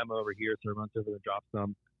need ammo over here. So he runs over there and drops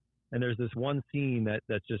some. And there's this one scene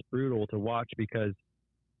that's just brutal to watch, because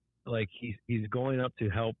like he's going up to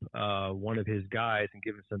help one of his guys and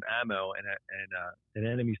give him some ammo, and an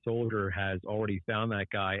enemy soldier has already found that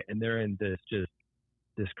guy, and they're in this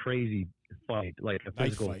crazy fight, like a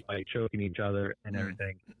physical fight, choking each other and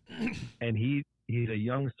everything. And he's a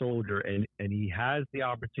young soldier, and he has the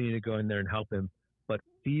opportunity to go in there and help him, but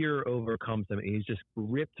fear overcomes him, and he's just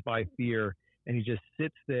gripped by fear, and he just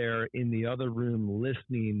sits there in the other room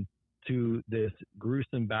listening to this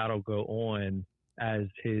gruesome battle go on as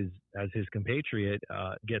his compatriot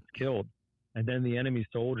gets killed. And then the enemy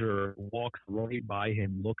soldier walks right by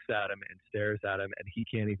him, looks at him and stares at him, and he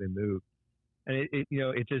can't even move. And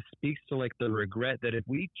it just speaks to like the regret that if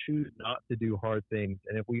we choose not to do hard things,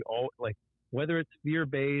 and if we all, like, whether it's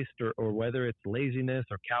fear-based or whether it's laziness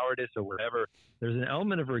or cowardice or whatever, there's an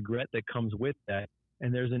element of regret that comes with that.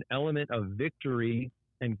 And there's an element of victory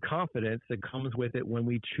and confidence that comes with it when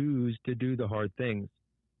we choose to do the hard things.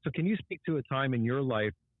 So can you speak to a time in your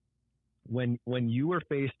life when you were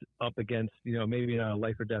faced up against, maybe not a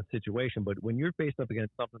life or death situation, but when you're faced up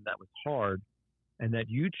against something that was hard and that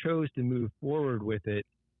you chose to move forward with it,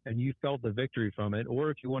 and you felt the victory from it? Or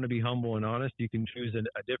if you want to be humble and honest, you can choose a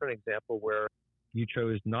different example where you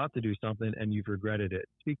chose not to do something and you've regretted it.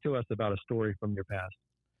 Speak to us about a story from your past.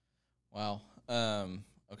 Wow.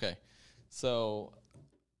 Okay. So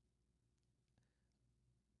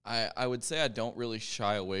I would say I don't really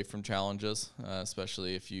shy away from challenges,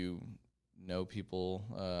 especially if you know people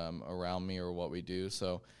around me or what we do.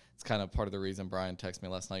 So it's kind of part of the reason Brian texted me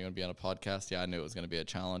last night, you want to be on a podcast? Yeah, I knew it was going to be a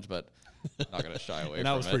challenge, but I'm not going to shy away from it. And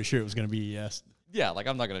I was pretty sure it was going to be yes. Yeah, like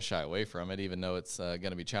I'm not going to shy away from it, even though it's going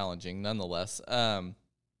to be challenging. Nonetheless, there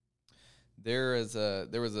was a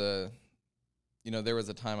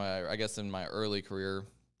time I guess in my early career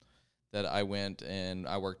that I went and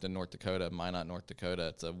I worked in North Dakota, Minot, North Dakota.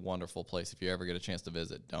 It's a wonderful place. If you ever get a chance to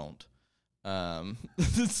visit, don't.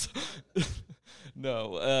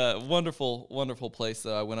 Wonderful place.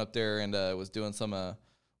 I went up there and was doing some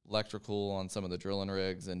electrical on some of the drilling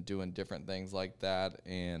rigs and doing different things like that.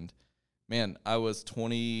 And man, I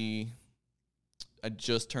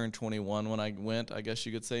just turned 21 when I went, I guess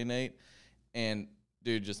you could say, Nate. And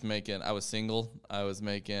dude, I was single. I was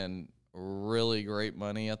making really great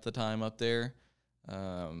money at the time up there.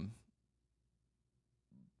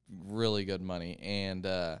 Really good money. And,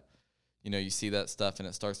 you see that stuff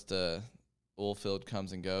and oil field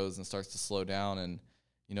comes and goes and starts to slow down. And,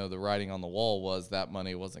 the writing on the wall was that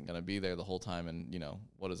money wasn't going to be there the whole time. And,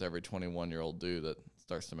 what does every 21-year-old do that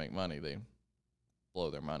starts to make money? They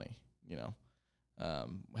blow their money,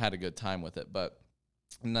 had a good time with it. But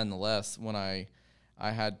nonetheless, when I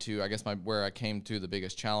had to, I guess where I came to the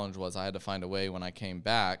biggest challenge was I had to find a way when I came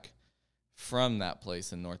back from that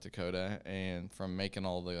place in North Dakota and from making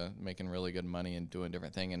really good money and doing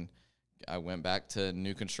different things. And I went back to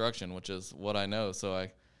new construction, which is what I know. So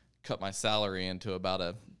I cut my salary into about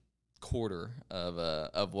a quarter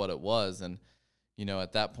of what it was. And,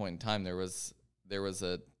 at that point in time, there was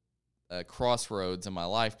a crossroads in my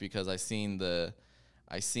life because I seen the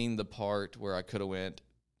part where I could have went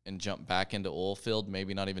and jumped back into oil field,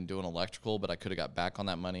 maybe not even doing electrical, but I could have got back on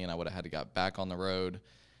that money and I would have had to got back on the road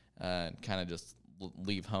and kind of just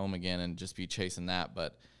leave home again and just be chasing that.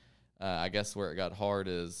 But I guess where it got hard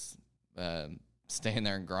is staying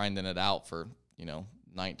there and grinding it out for,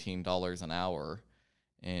 $19 an hour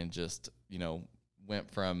and just,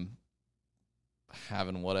 went from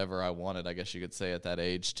having whatever I wanted, I guess you could say at that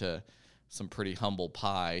age, to some pretty humble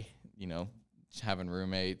pie, having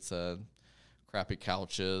roommates, crappy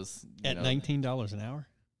couches. At $19 an hour?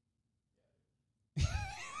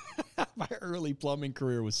 My early plumbing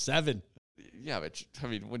career was $7. Yeah, but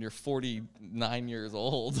when you're 49 years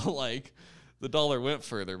old, like the dollar went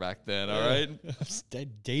further back then, all right? I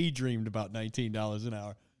daydreamed about $19 an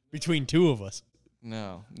hour between two of us.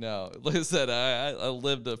 No. Like I said, I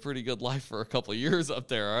lived a pretty good life for a couple of years up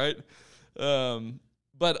there, all right?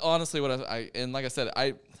 But honestly, like I said,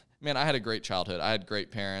 I had a great childhood. I had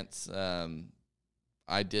great parents.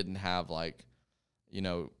 I didn't have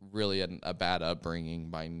really a bad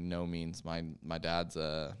upbringing by no means. My dad's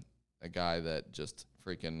a guy that just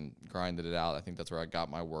freaking grinded it out. I think that's where I got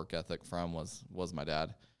my work ethic from was my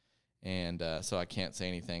dad. And so I can't say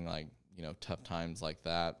anything like, tough times like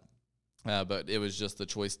that. But it was just the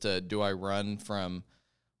choice do I run from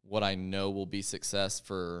what I know will be success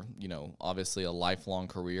for, obviously a lifelong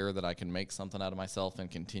career that I can make something out of myself and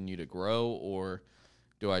continue to grow, or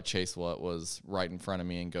do I chase what was right in front of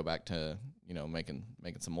me and go back to, making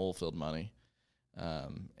some oil field money?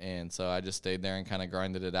 And so I just stayed there and kind of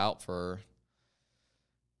grinded it out for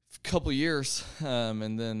a couple years.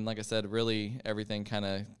 And then, like I said, really everything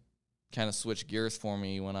kind of switched gears for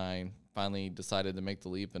me when I finally decided to make the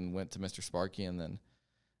leap and went to Mr. Sparky and then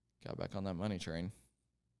got back on that money train.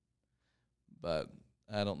 But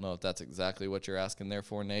I don't know if that's exactly what you're asking there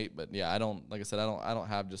for, Nate. But yeah, I don't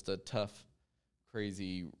have just a tough,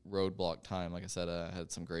 crazy roadblock time. Like I said, I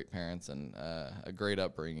had some great parents and a great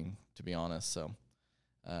upbringing, to be honest. So,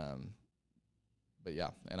 but yeah,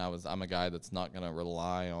 and I'm a guy that's not going to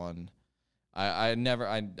rely on,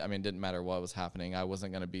 it didn't matter what was happening. I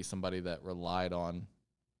wasn't going to be somebody that relied on,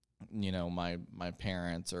 my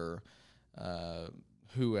parents or,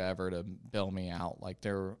 whoever to bail me out. Like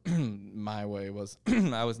my way was,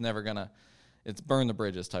 I was never going to, it's burn the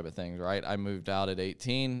bridges type of thing, right? I moved out at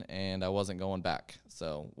 18 and I wasn't going back.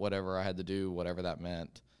 So whatever I had to do, whatever that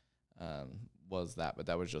meant, was that, but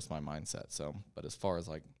that was just my mindset. So, but as far as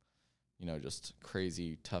just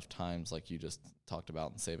crazy tough times, like you just talked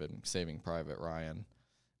about, and saving Private Ryan,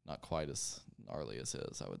 not quite as gnarly as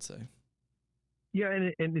his, I would say. Yeah.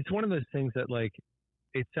 And it's one of those things that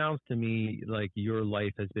it sounds to me like your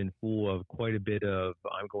life has been full of quite a bit of,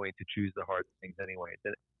 I'm going to choose the hard things anyways.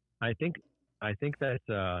 And I think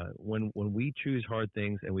that when we choose hard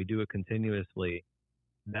things and we do it continuously,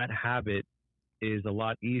 that habit is a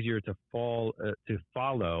lot easier to follow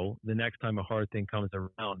the next time a hard thing comes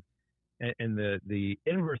around. And the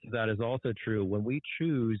inverse of that is also true. When we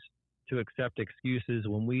choose to accept excuses,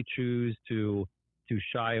 when we choose to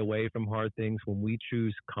shy away from hard things, when we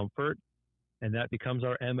choose comfort, and that becomes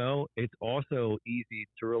our MO, it's also easy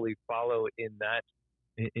to really follow in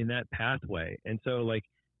that pathway. And so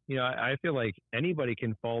I feel like anybody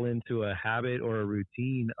can fall into a habit or a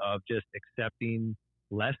routine of just accepting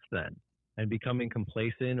less than and becoming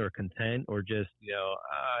complacent or content, or just,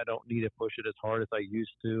 I don't need to push it as hard as I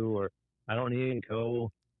used to, or I don't need to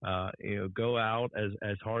go out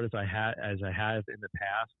as hard as I have in the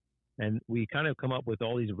past. And we kind of come up with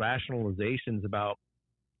all these rationalizations about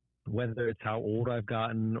whether it's how old I've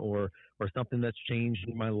gotten or something that's changed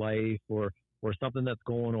in my life, or or something that's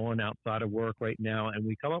going on outside of work right now. And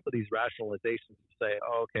we come up with these rationalizations to say,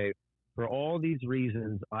 oh, okay, for all these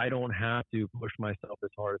reasons, I don't have to push myself as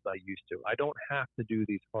hard as I used to. I don't have to do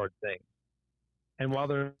these hard things. And while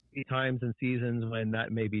there are times and seasons when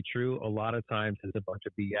that may be true, a lot of times it's a bunch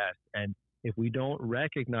of BS. And if we don't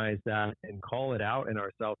recognize that and call it out in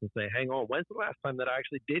ourselves and say, hang on, when's the last time that I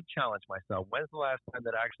actually did challenge myself? When's the last time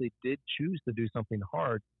that I actually did choose to do something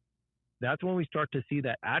hard? That's when we start to see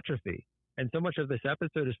that atrophy. And so much of this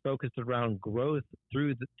episode is focused around growth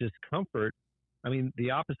through the discomfort. I mean, the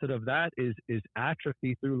opposite of that is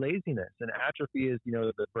atrophy through laziness. And atrophy is,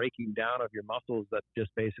 the breaking down of your muscles that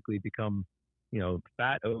just basically become,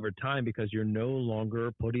 fat over time because you're no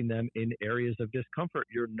longer putting them in areas of discomfort.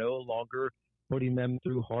 You're no longer putting them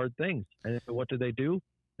through hard things. And so what do?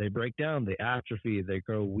 They break down, they atrophy, they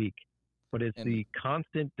grow weak. But it's the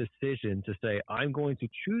constant decision to say, I'm going to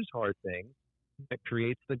choose hard things that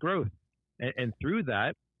creates the growth. And through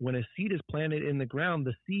that, when a seed is planted in the ground,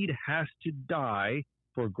 the seed has to die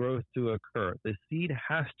for growth to occur. The seed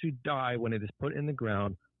has to die when it is put in the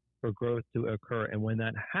ground for growth to occur. And when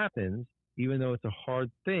that happens, even though it's a hard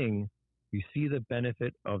thing, you see the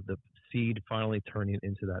benefit of the seed finally turning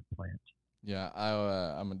into that plant. Yeah,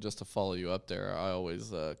 I'm just to follow you up there. I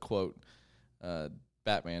always quote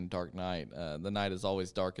Batman, Dark Knight. The night is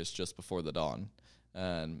always darkest just before the dawn.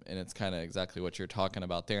 And it's kind of exactly what you're talking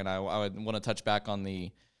about there. And I would want to touch back on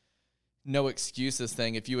the no excuses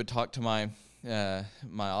thing. If you would talk to my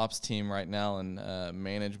ops team right now and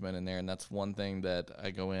management in there, and that's one thing that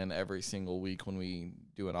I go in every single week when we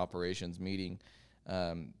do an operations meeting.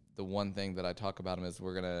 The one thing that I talk about them is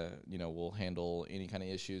we're going to, we'll handle any kind of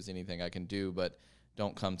issues, anything I can do, but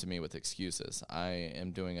don't come to me with excuses. I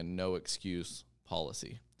am doing a no excuse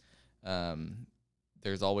policy.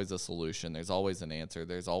 There's always a solution. There's always an answer.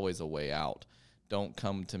 There's always a way out. Don't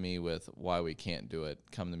come to me with why we can't do it.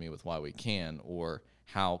 Come to me with why we can, or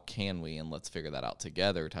how can we, and let's figure that out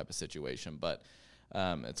together type of situation. But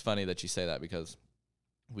it's funny that you say that because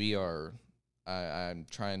we are I'm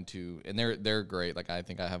trying to, and they're great. Like, I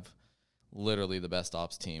think I have literally the best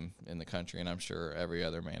ops team in the country, and I'm sure every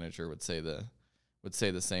other manager would say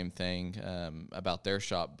the same thing about their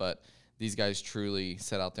shop. But these guys truly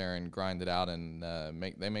set out there and grind it out, and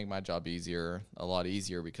make my job a lot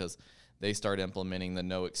easier because they start implementing the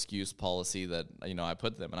no excuse policy that I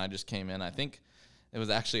put them. And I just came in. I think it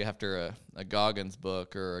was actually after a Goggins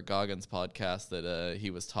book or a Goggins podcast that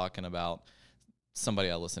he was talking about.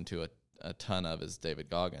 Somebody I listen to a ton of is David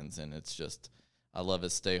Goggins, and it's just, I love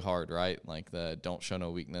his stay hard, right? Like the don't show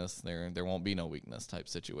no weakness. There won't be no weakness type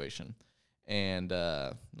situation. And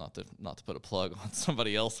not to put a plug on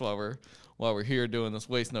somebody else while we're here doing this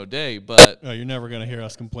Waste No Day, but you're never going to hear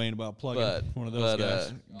us complain about plugging one of those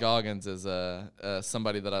guys. Goggins is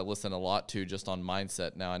somebody that I listen a lot to just on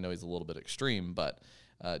mindset. Now I know he's a little bit extreme, but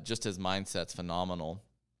just his mindset's phenomenal,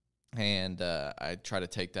 and I try to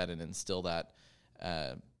take that and instill that.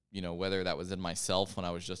 Whether that was in myself when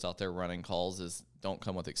I was just out there running calls, is don't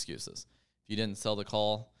come with excuses. If you didn't sell the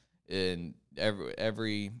call, in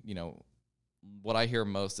every what I hear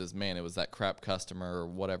most is, man, it was that crap customer or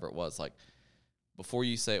whatever it was. Like, before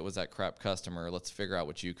you say it was that crap customer, let's figure out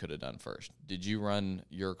what you could have done first. Did you run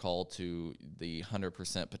your call to the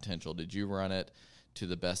 100% potential? Did you run it to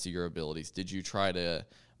the best of your abilities? Did you try to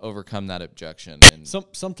overcome that objection? And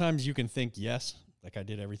sometimes you can think, yes, like I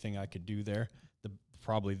did everything I could do there.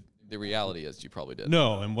 The reality is you probably did.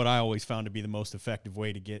 No, and what I always found to be the most effective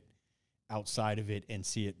way to get outside of it and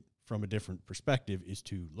see it from a different perspective is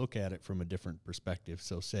to look at it from a different perspective.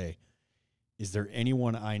 So say, is there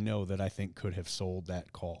anyone I know that I think could have sold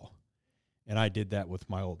that call? And I did that with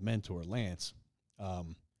my old mentor, Lance,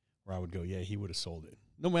 where I would go, yeah, he would have sold it.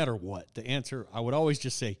 No matter what. The answer, I would always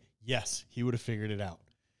just say, yes, he would have figured it out.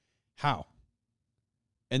 How?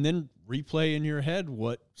 And then replay in your head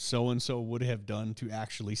what so-and-so would have done to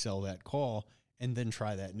actually sell that call, and then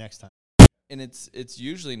try that next time. And it's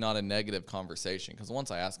usually not a negative conversation, because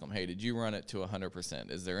once I ask them, hey, did you run it to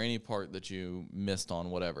 100%? Is there any part that you missed on,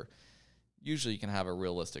 whatever? Usually you can have a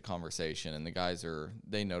realistic conversation, and the guys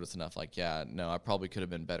they notice enough, like, yeah, no, I probably could have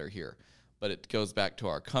been better here. But it goes back to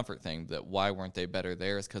our comfort thing, that why weren't they better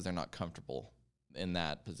there is because they're not comfortable in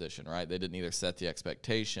that position, right? They didn't either set the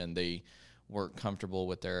expectation, they weren't comfortable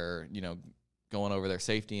with their, going over their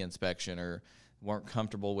safety inspection, or weren't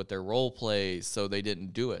comfortable with their role plays, so they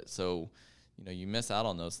didn't do it. So, you miss out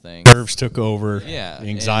on those things. Nerves took over. Yeah.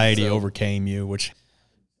 Anxiety overcame you,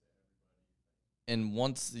 And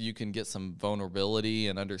once you can get some vulnerability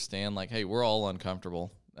and understand, like, hey, we're all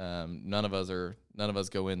uncomfortable. None of us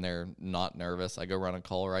go in there not nervous. I go run a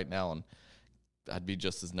call right now, and I'd be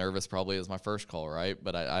just as nervous probably as my first call, right?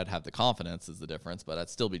 But I'd have the confidence is the difference, but I'd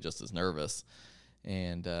still be just as nervous.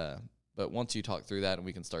 And but once you talk through that and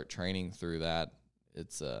we can start training through that,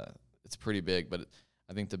 it's pretty big. But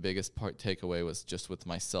I think the biggest takeaway was just with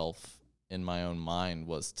myself in my own mind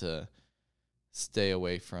was to stay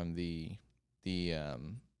away from the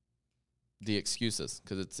excuses,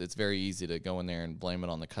 because it's very easy to go in there and blame it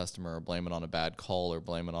on the customer or blame it on a bad call or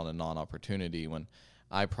blame it on a non-opportunity, when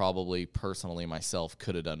I probably personally myself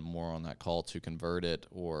could have done more on that call to convert it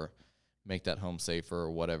or make that home safer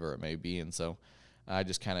or whatever it may be. And so I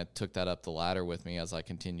just kind of took that up the ladder with me as I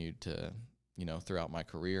continued to, throughout my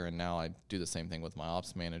career. And now I do the same thing with my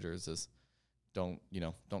ops managers is don't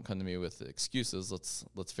come to me with excuses.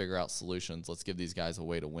 Let's figure out solutions. Let's give these guys a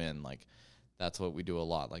way to win. Like, that's what we do a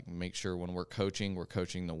lot. Like, make sure when we're coaching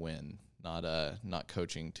to win, not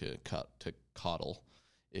coaching to coddle,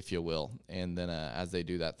 if you will. And then as they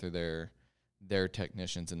do that through their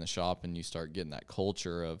technicians in the shop, and you start getting that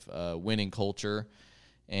culture of winning culture,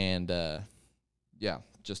 and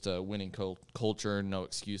just a winning culture, no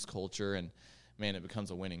excuse culture, and man, it becomes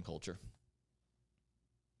a winning culture.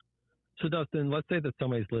 So Dustin, let's say that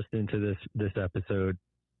somebody's listening to this episode,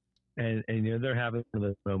 and they're having one of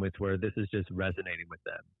those moments where this is just resonating with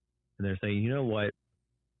them, and they're saying, you know what,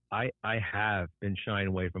 I have been shying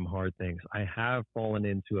away from hard things. I have fallen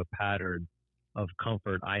into a pattern of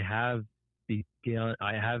comfort. I have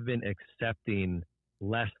been accepting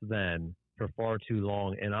less than for far too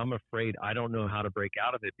long, and I'm afraid I don't know how to break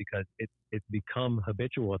out of it, because it's become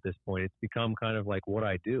habitual at this point. It's become kind of like what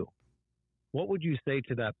I do. What would you say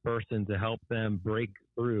to that person to help them break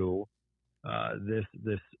through this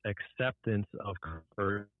acceptance of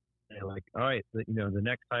comfort? And like, all right, the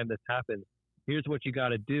next time this happens, here's what you got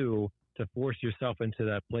to do to force yourself into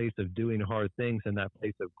that place of doing hard things and that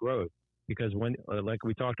place of growth. Because when, like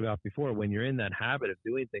we talked about before, when you're in that habit of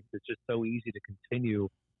doing things, it's just so easy to continue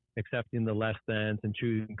accepting the less thans and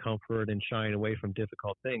choosing comfort and shying away from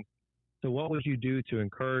difficult things. So what would you do to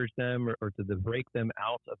encourage them or to break them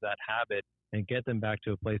out of that habit and get them back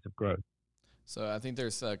to a place of growth? So I think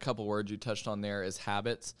there's a couple words you touched on there is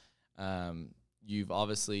habits. You've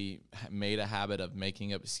obviously made a habit of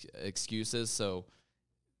making up excuses. So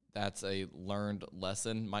that's a learned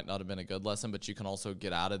lesson. Might not have been a good lesson, but you can also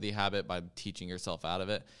get out of the habit by teaching yourself out of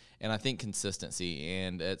it. And I think consistency,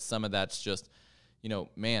 and some of that's just,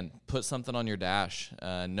 put something on your dash,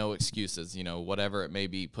 no excuses, whatever it may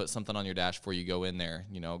be, put something on your dash before you go in there,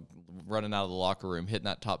 running out of the locker room, hitting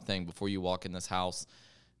that top thing before you walk in this house,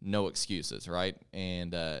 no excuses, right?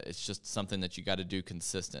 And it's just something that you got to do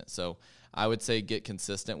consistent. So I would say get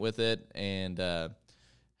consistent with it, and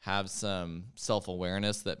have some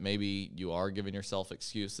self-awareness that maybe you are giving yourself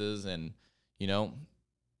excuses, and,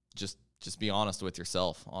 just be honest with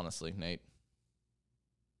yourself, honestly, Nate.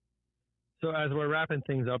 So as we're wrapping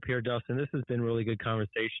things up here, Dustin, this has been really good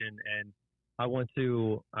conversation, and I want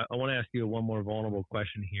to ask you one more vulnerable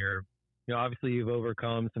question here. Obviously you've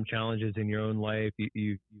overcome some challenges in your own life.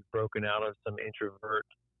 You've broken out of some introvert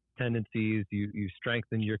tendencies. You've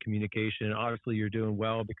strengthened your communication. Obviously you're doing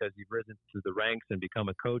well because you've risen through the ranks and become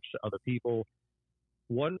a coach to other people.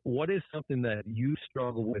 What is something that you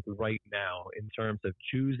struggle with right now in terms of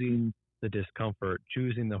choosing the discomfort,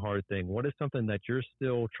 choosing the hard thing? What is something that you're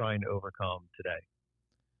still trying to overcome today?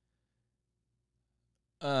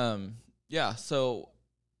 So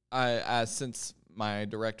since my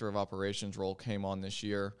director of operations role came on this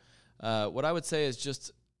year, what I would say is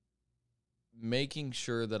just making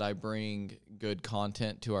sure that I bring good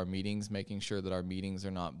content to our meetings, making sure that our meetings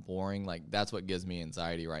are not boring. Like, that's what gives me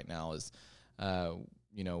anxiety right now is,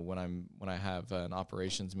 when I have an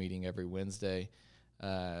operations meeting every Wednesday,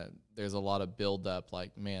 there's a lot of build up.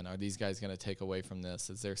 Like, man, are these guys going to take away from this?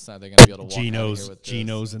 Is there something they're going to be able to walk out of here with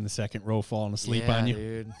Geno's in the second row falling asleep on you?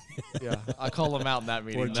 Dude. Yeah, I call him out in that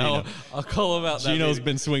meeting. No, I'll call him out. Geno's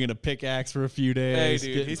been swinging a pickaxe for a few days.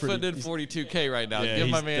 Hey, dude, he's putting in 42K right now. Yeah, give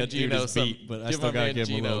my man Geno some. Beat, but I still gotta give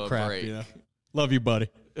him a little crap. Break. Love you, buddy.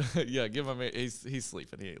 Yeah, give my man. He's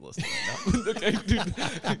sleeping. He ain't listening right now. Okay, dude.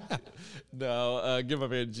 No, give my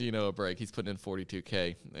man Geno a break. He's putting in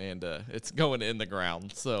 42K, and it's going in the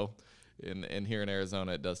ground. So, and here in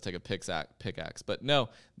Arizona, it does take a pickaxe. But no,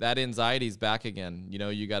 that anxiety's back again.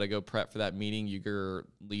 You got to go prep for that meeting. You're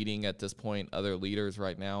leading at this point other leaders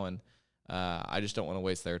right now, and I just don't want to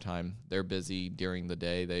waste their time. They're busy during the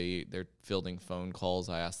day. They're fielding phone calls.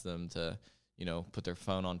 I ask them to put their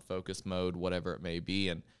phone on focus mode, whatever it may be.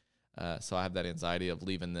 And so I have that anxiety of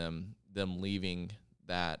leaving them leaving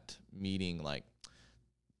that meeting like,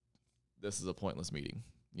 this is a pointless meeting.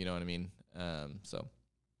 You know what I mean? So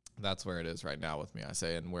that's where it is right now with me, I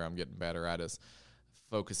say, and where I'm getting better at is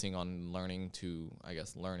focusing on learning to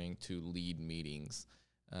lead meetings.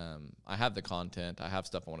 I have the content, I have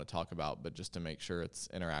stuff I want to talk about, but just to make sure it's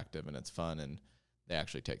interactive and it's fun and they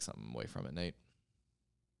actually take something away from it, Nate.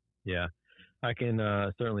 Yeah, I can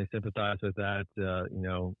certainly sympathize with that.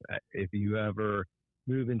 If you ever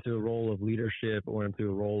move into a role of leadership or into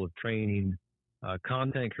a role of training,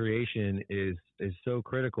 content creation is so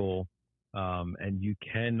critical. And you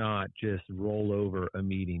cannot just roll over a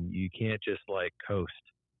meeting. You can't just like coast,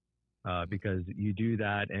 because you do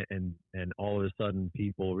that and all of a sudden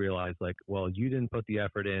people realize like, well, you didn't put the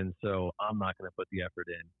effort in, so I'm not going to put the effort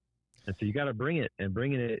in. And so you got to bring it, and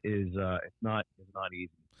bringing it is it's not easy,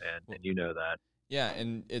 and you know that. Yeah,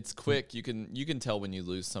 and it's quick. You can tell when you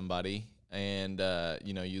lose somebody, and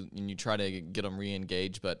you try to get them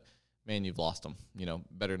re-engaged, but man, you've lost them.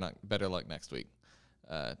 Better luck next week.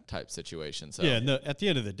 Type situation. So yeah, no, at the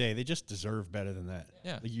end of the day, they just deserve better than that.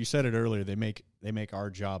 Yeah, like you said it earlier. They make our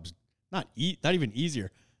jobs not even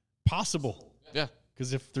easier, possible. Yeah,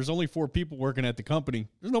 because if there's only 4 people working at the company,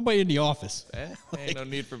 there's nobody in the office. Ain't no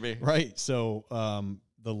need for me. Right. So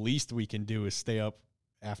the least we can do is stay up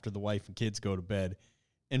after the wife and kids go to bed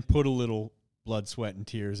and put a little blood, sweat, and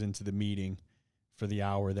tears into the meeting for the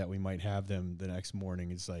hour that we might have them the next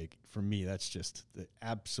morning. It's like, for me, that's just the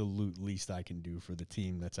absolute least I can do for the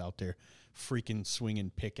team that's out there freaking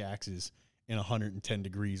swinging pickaxes in 110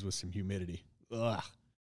 degrees with some humidity. Ugh.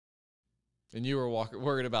 And you were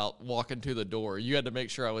worried about walking to the door. You had to make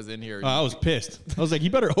sure I was in here. I was pissed. I was like, you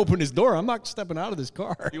better open his door. I'm not stepping out of this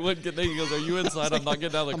car. You wouldn't get there. He goes, are you inside? I'm not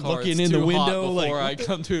getting out of the car. Looking it's in too the window hot before I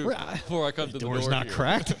come to the the door's door not here.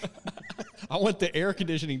 cracked. I want the air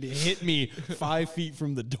conditioning to hit me 5 feet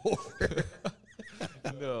from the door.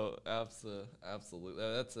 No, absolutely.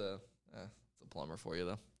 That's a plumber for you,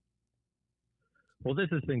 though. Well, this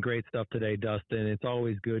has been great stuff today, Dustin. It's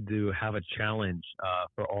always good to have a challenge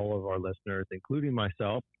for all of our listeners, including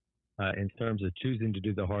myself, in terms of choosing to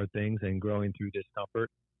do the hard things and growing through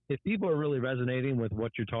discomfort. If people are really resonating with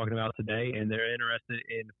what you're talking about today and they're interested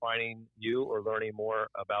in finding you or learning more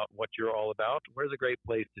about what you're all about, where's a great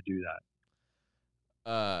place to do that?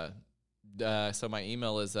 So my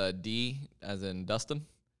email is D as in Dustin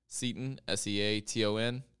Seaton,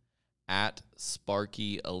 SEATON at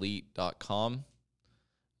sparkyelite.com.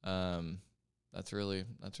 That's really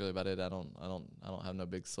about it. I don't have no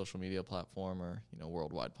big social media platform or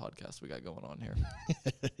worldwide podcast we got going on here.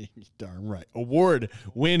 Darn right.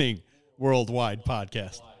 Award-winning worldwide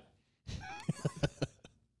podcast.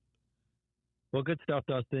 Well, good stuff,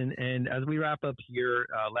 Dustin. And as we wrap up here,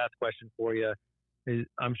 last question for you.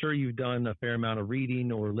 I'm sure you've done a fair amount of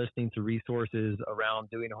reading or listening to resources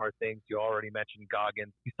around doing hard things. You already mentioned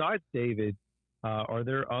Goggins. Besides David, are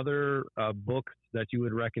there other books that you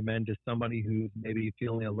would recommend to somebody who's maybe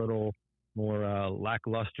feeling a little more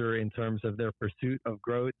lackluster in terms of their pursuit of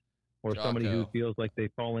growth, or Jocko. Somebody who feels like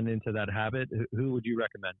they've fallen into that habit? Who would you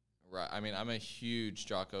recommend? Right. I mean, I'm a huge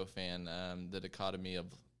Jocko fan. The Dichotomy of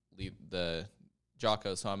the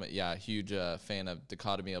Jocko. So I'm a huge fan of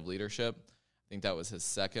Dichotomy of Leadership. I think that was his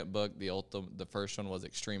second book. The first one was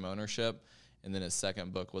Extreme Ownership, and then his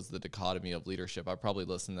second book was The Dichotomy of Leadership. I probably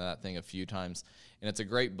listened to that thing a few times, and it's a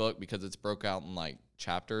great book because it's broke out in like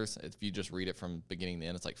chapters. If you just read it from beginning to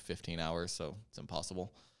end, it's like 15 hours, so it's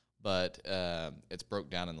impossible. But it's broke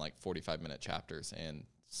down in like 45-minute chapters, and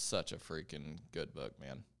such a freaking good book,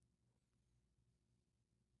 man.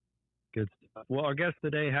 Good stuff. Well, our guest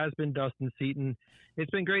today has been Dustin Seaton.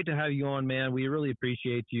 It's been great to have you on, man. We really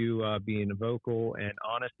appreciate you being vocal and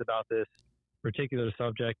honest about this particular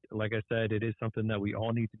subject. Like I said, it is something that we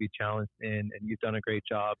all need to be challenged in, and you've done a great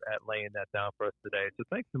job at laying that down for us today. So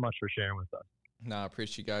thanks so much for sharing with us. No, I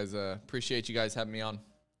appreciate you guys having me on.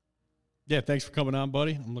 Yeah, thanks for coming on,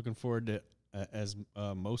 buddy. I'm looking forward to, as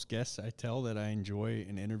most guests I tell that I enjoy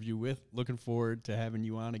an interview with, looking forward to having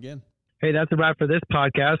you on again. Hey, that's a wrap for this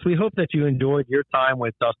podcast. We hope that you enjoyed your time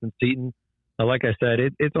with Dustin Seaton. Like I said,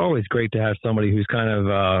 it's always great to have somebody who's kind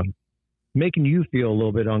of making you feel a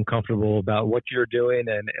little bit uncomfortable about what you're doing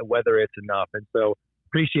and whether it's enough. And so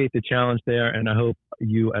appreciate the challenge there, and I hope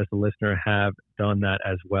you as a listener have done that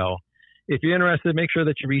as well. If you're interested, make sure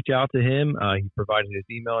that you reach out to him. He provided his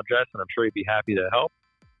email address, and I'm sure he'd be happy to help.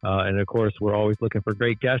 And, of course, we're always looking for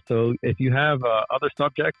great guests. So if you have other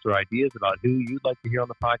subjects or ideas about who you'd like to hear on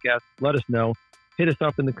the podcast, let us know. Hit us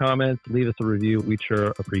up in the comments. Leave us a review. We'd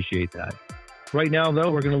sure appreciate that. Right now, though,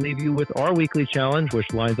 we're going to leave you with our weekly challenge,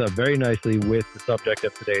 which lines up very nicely with the subject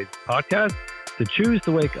of today's podcast, to choose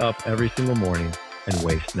to wake up every single morning and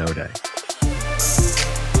waste no day.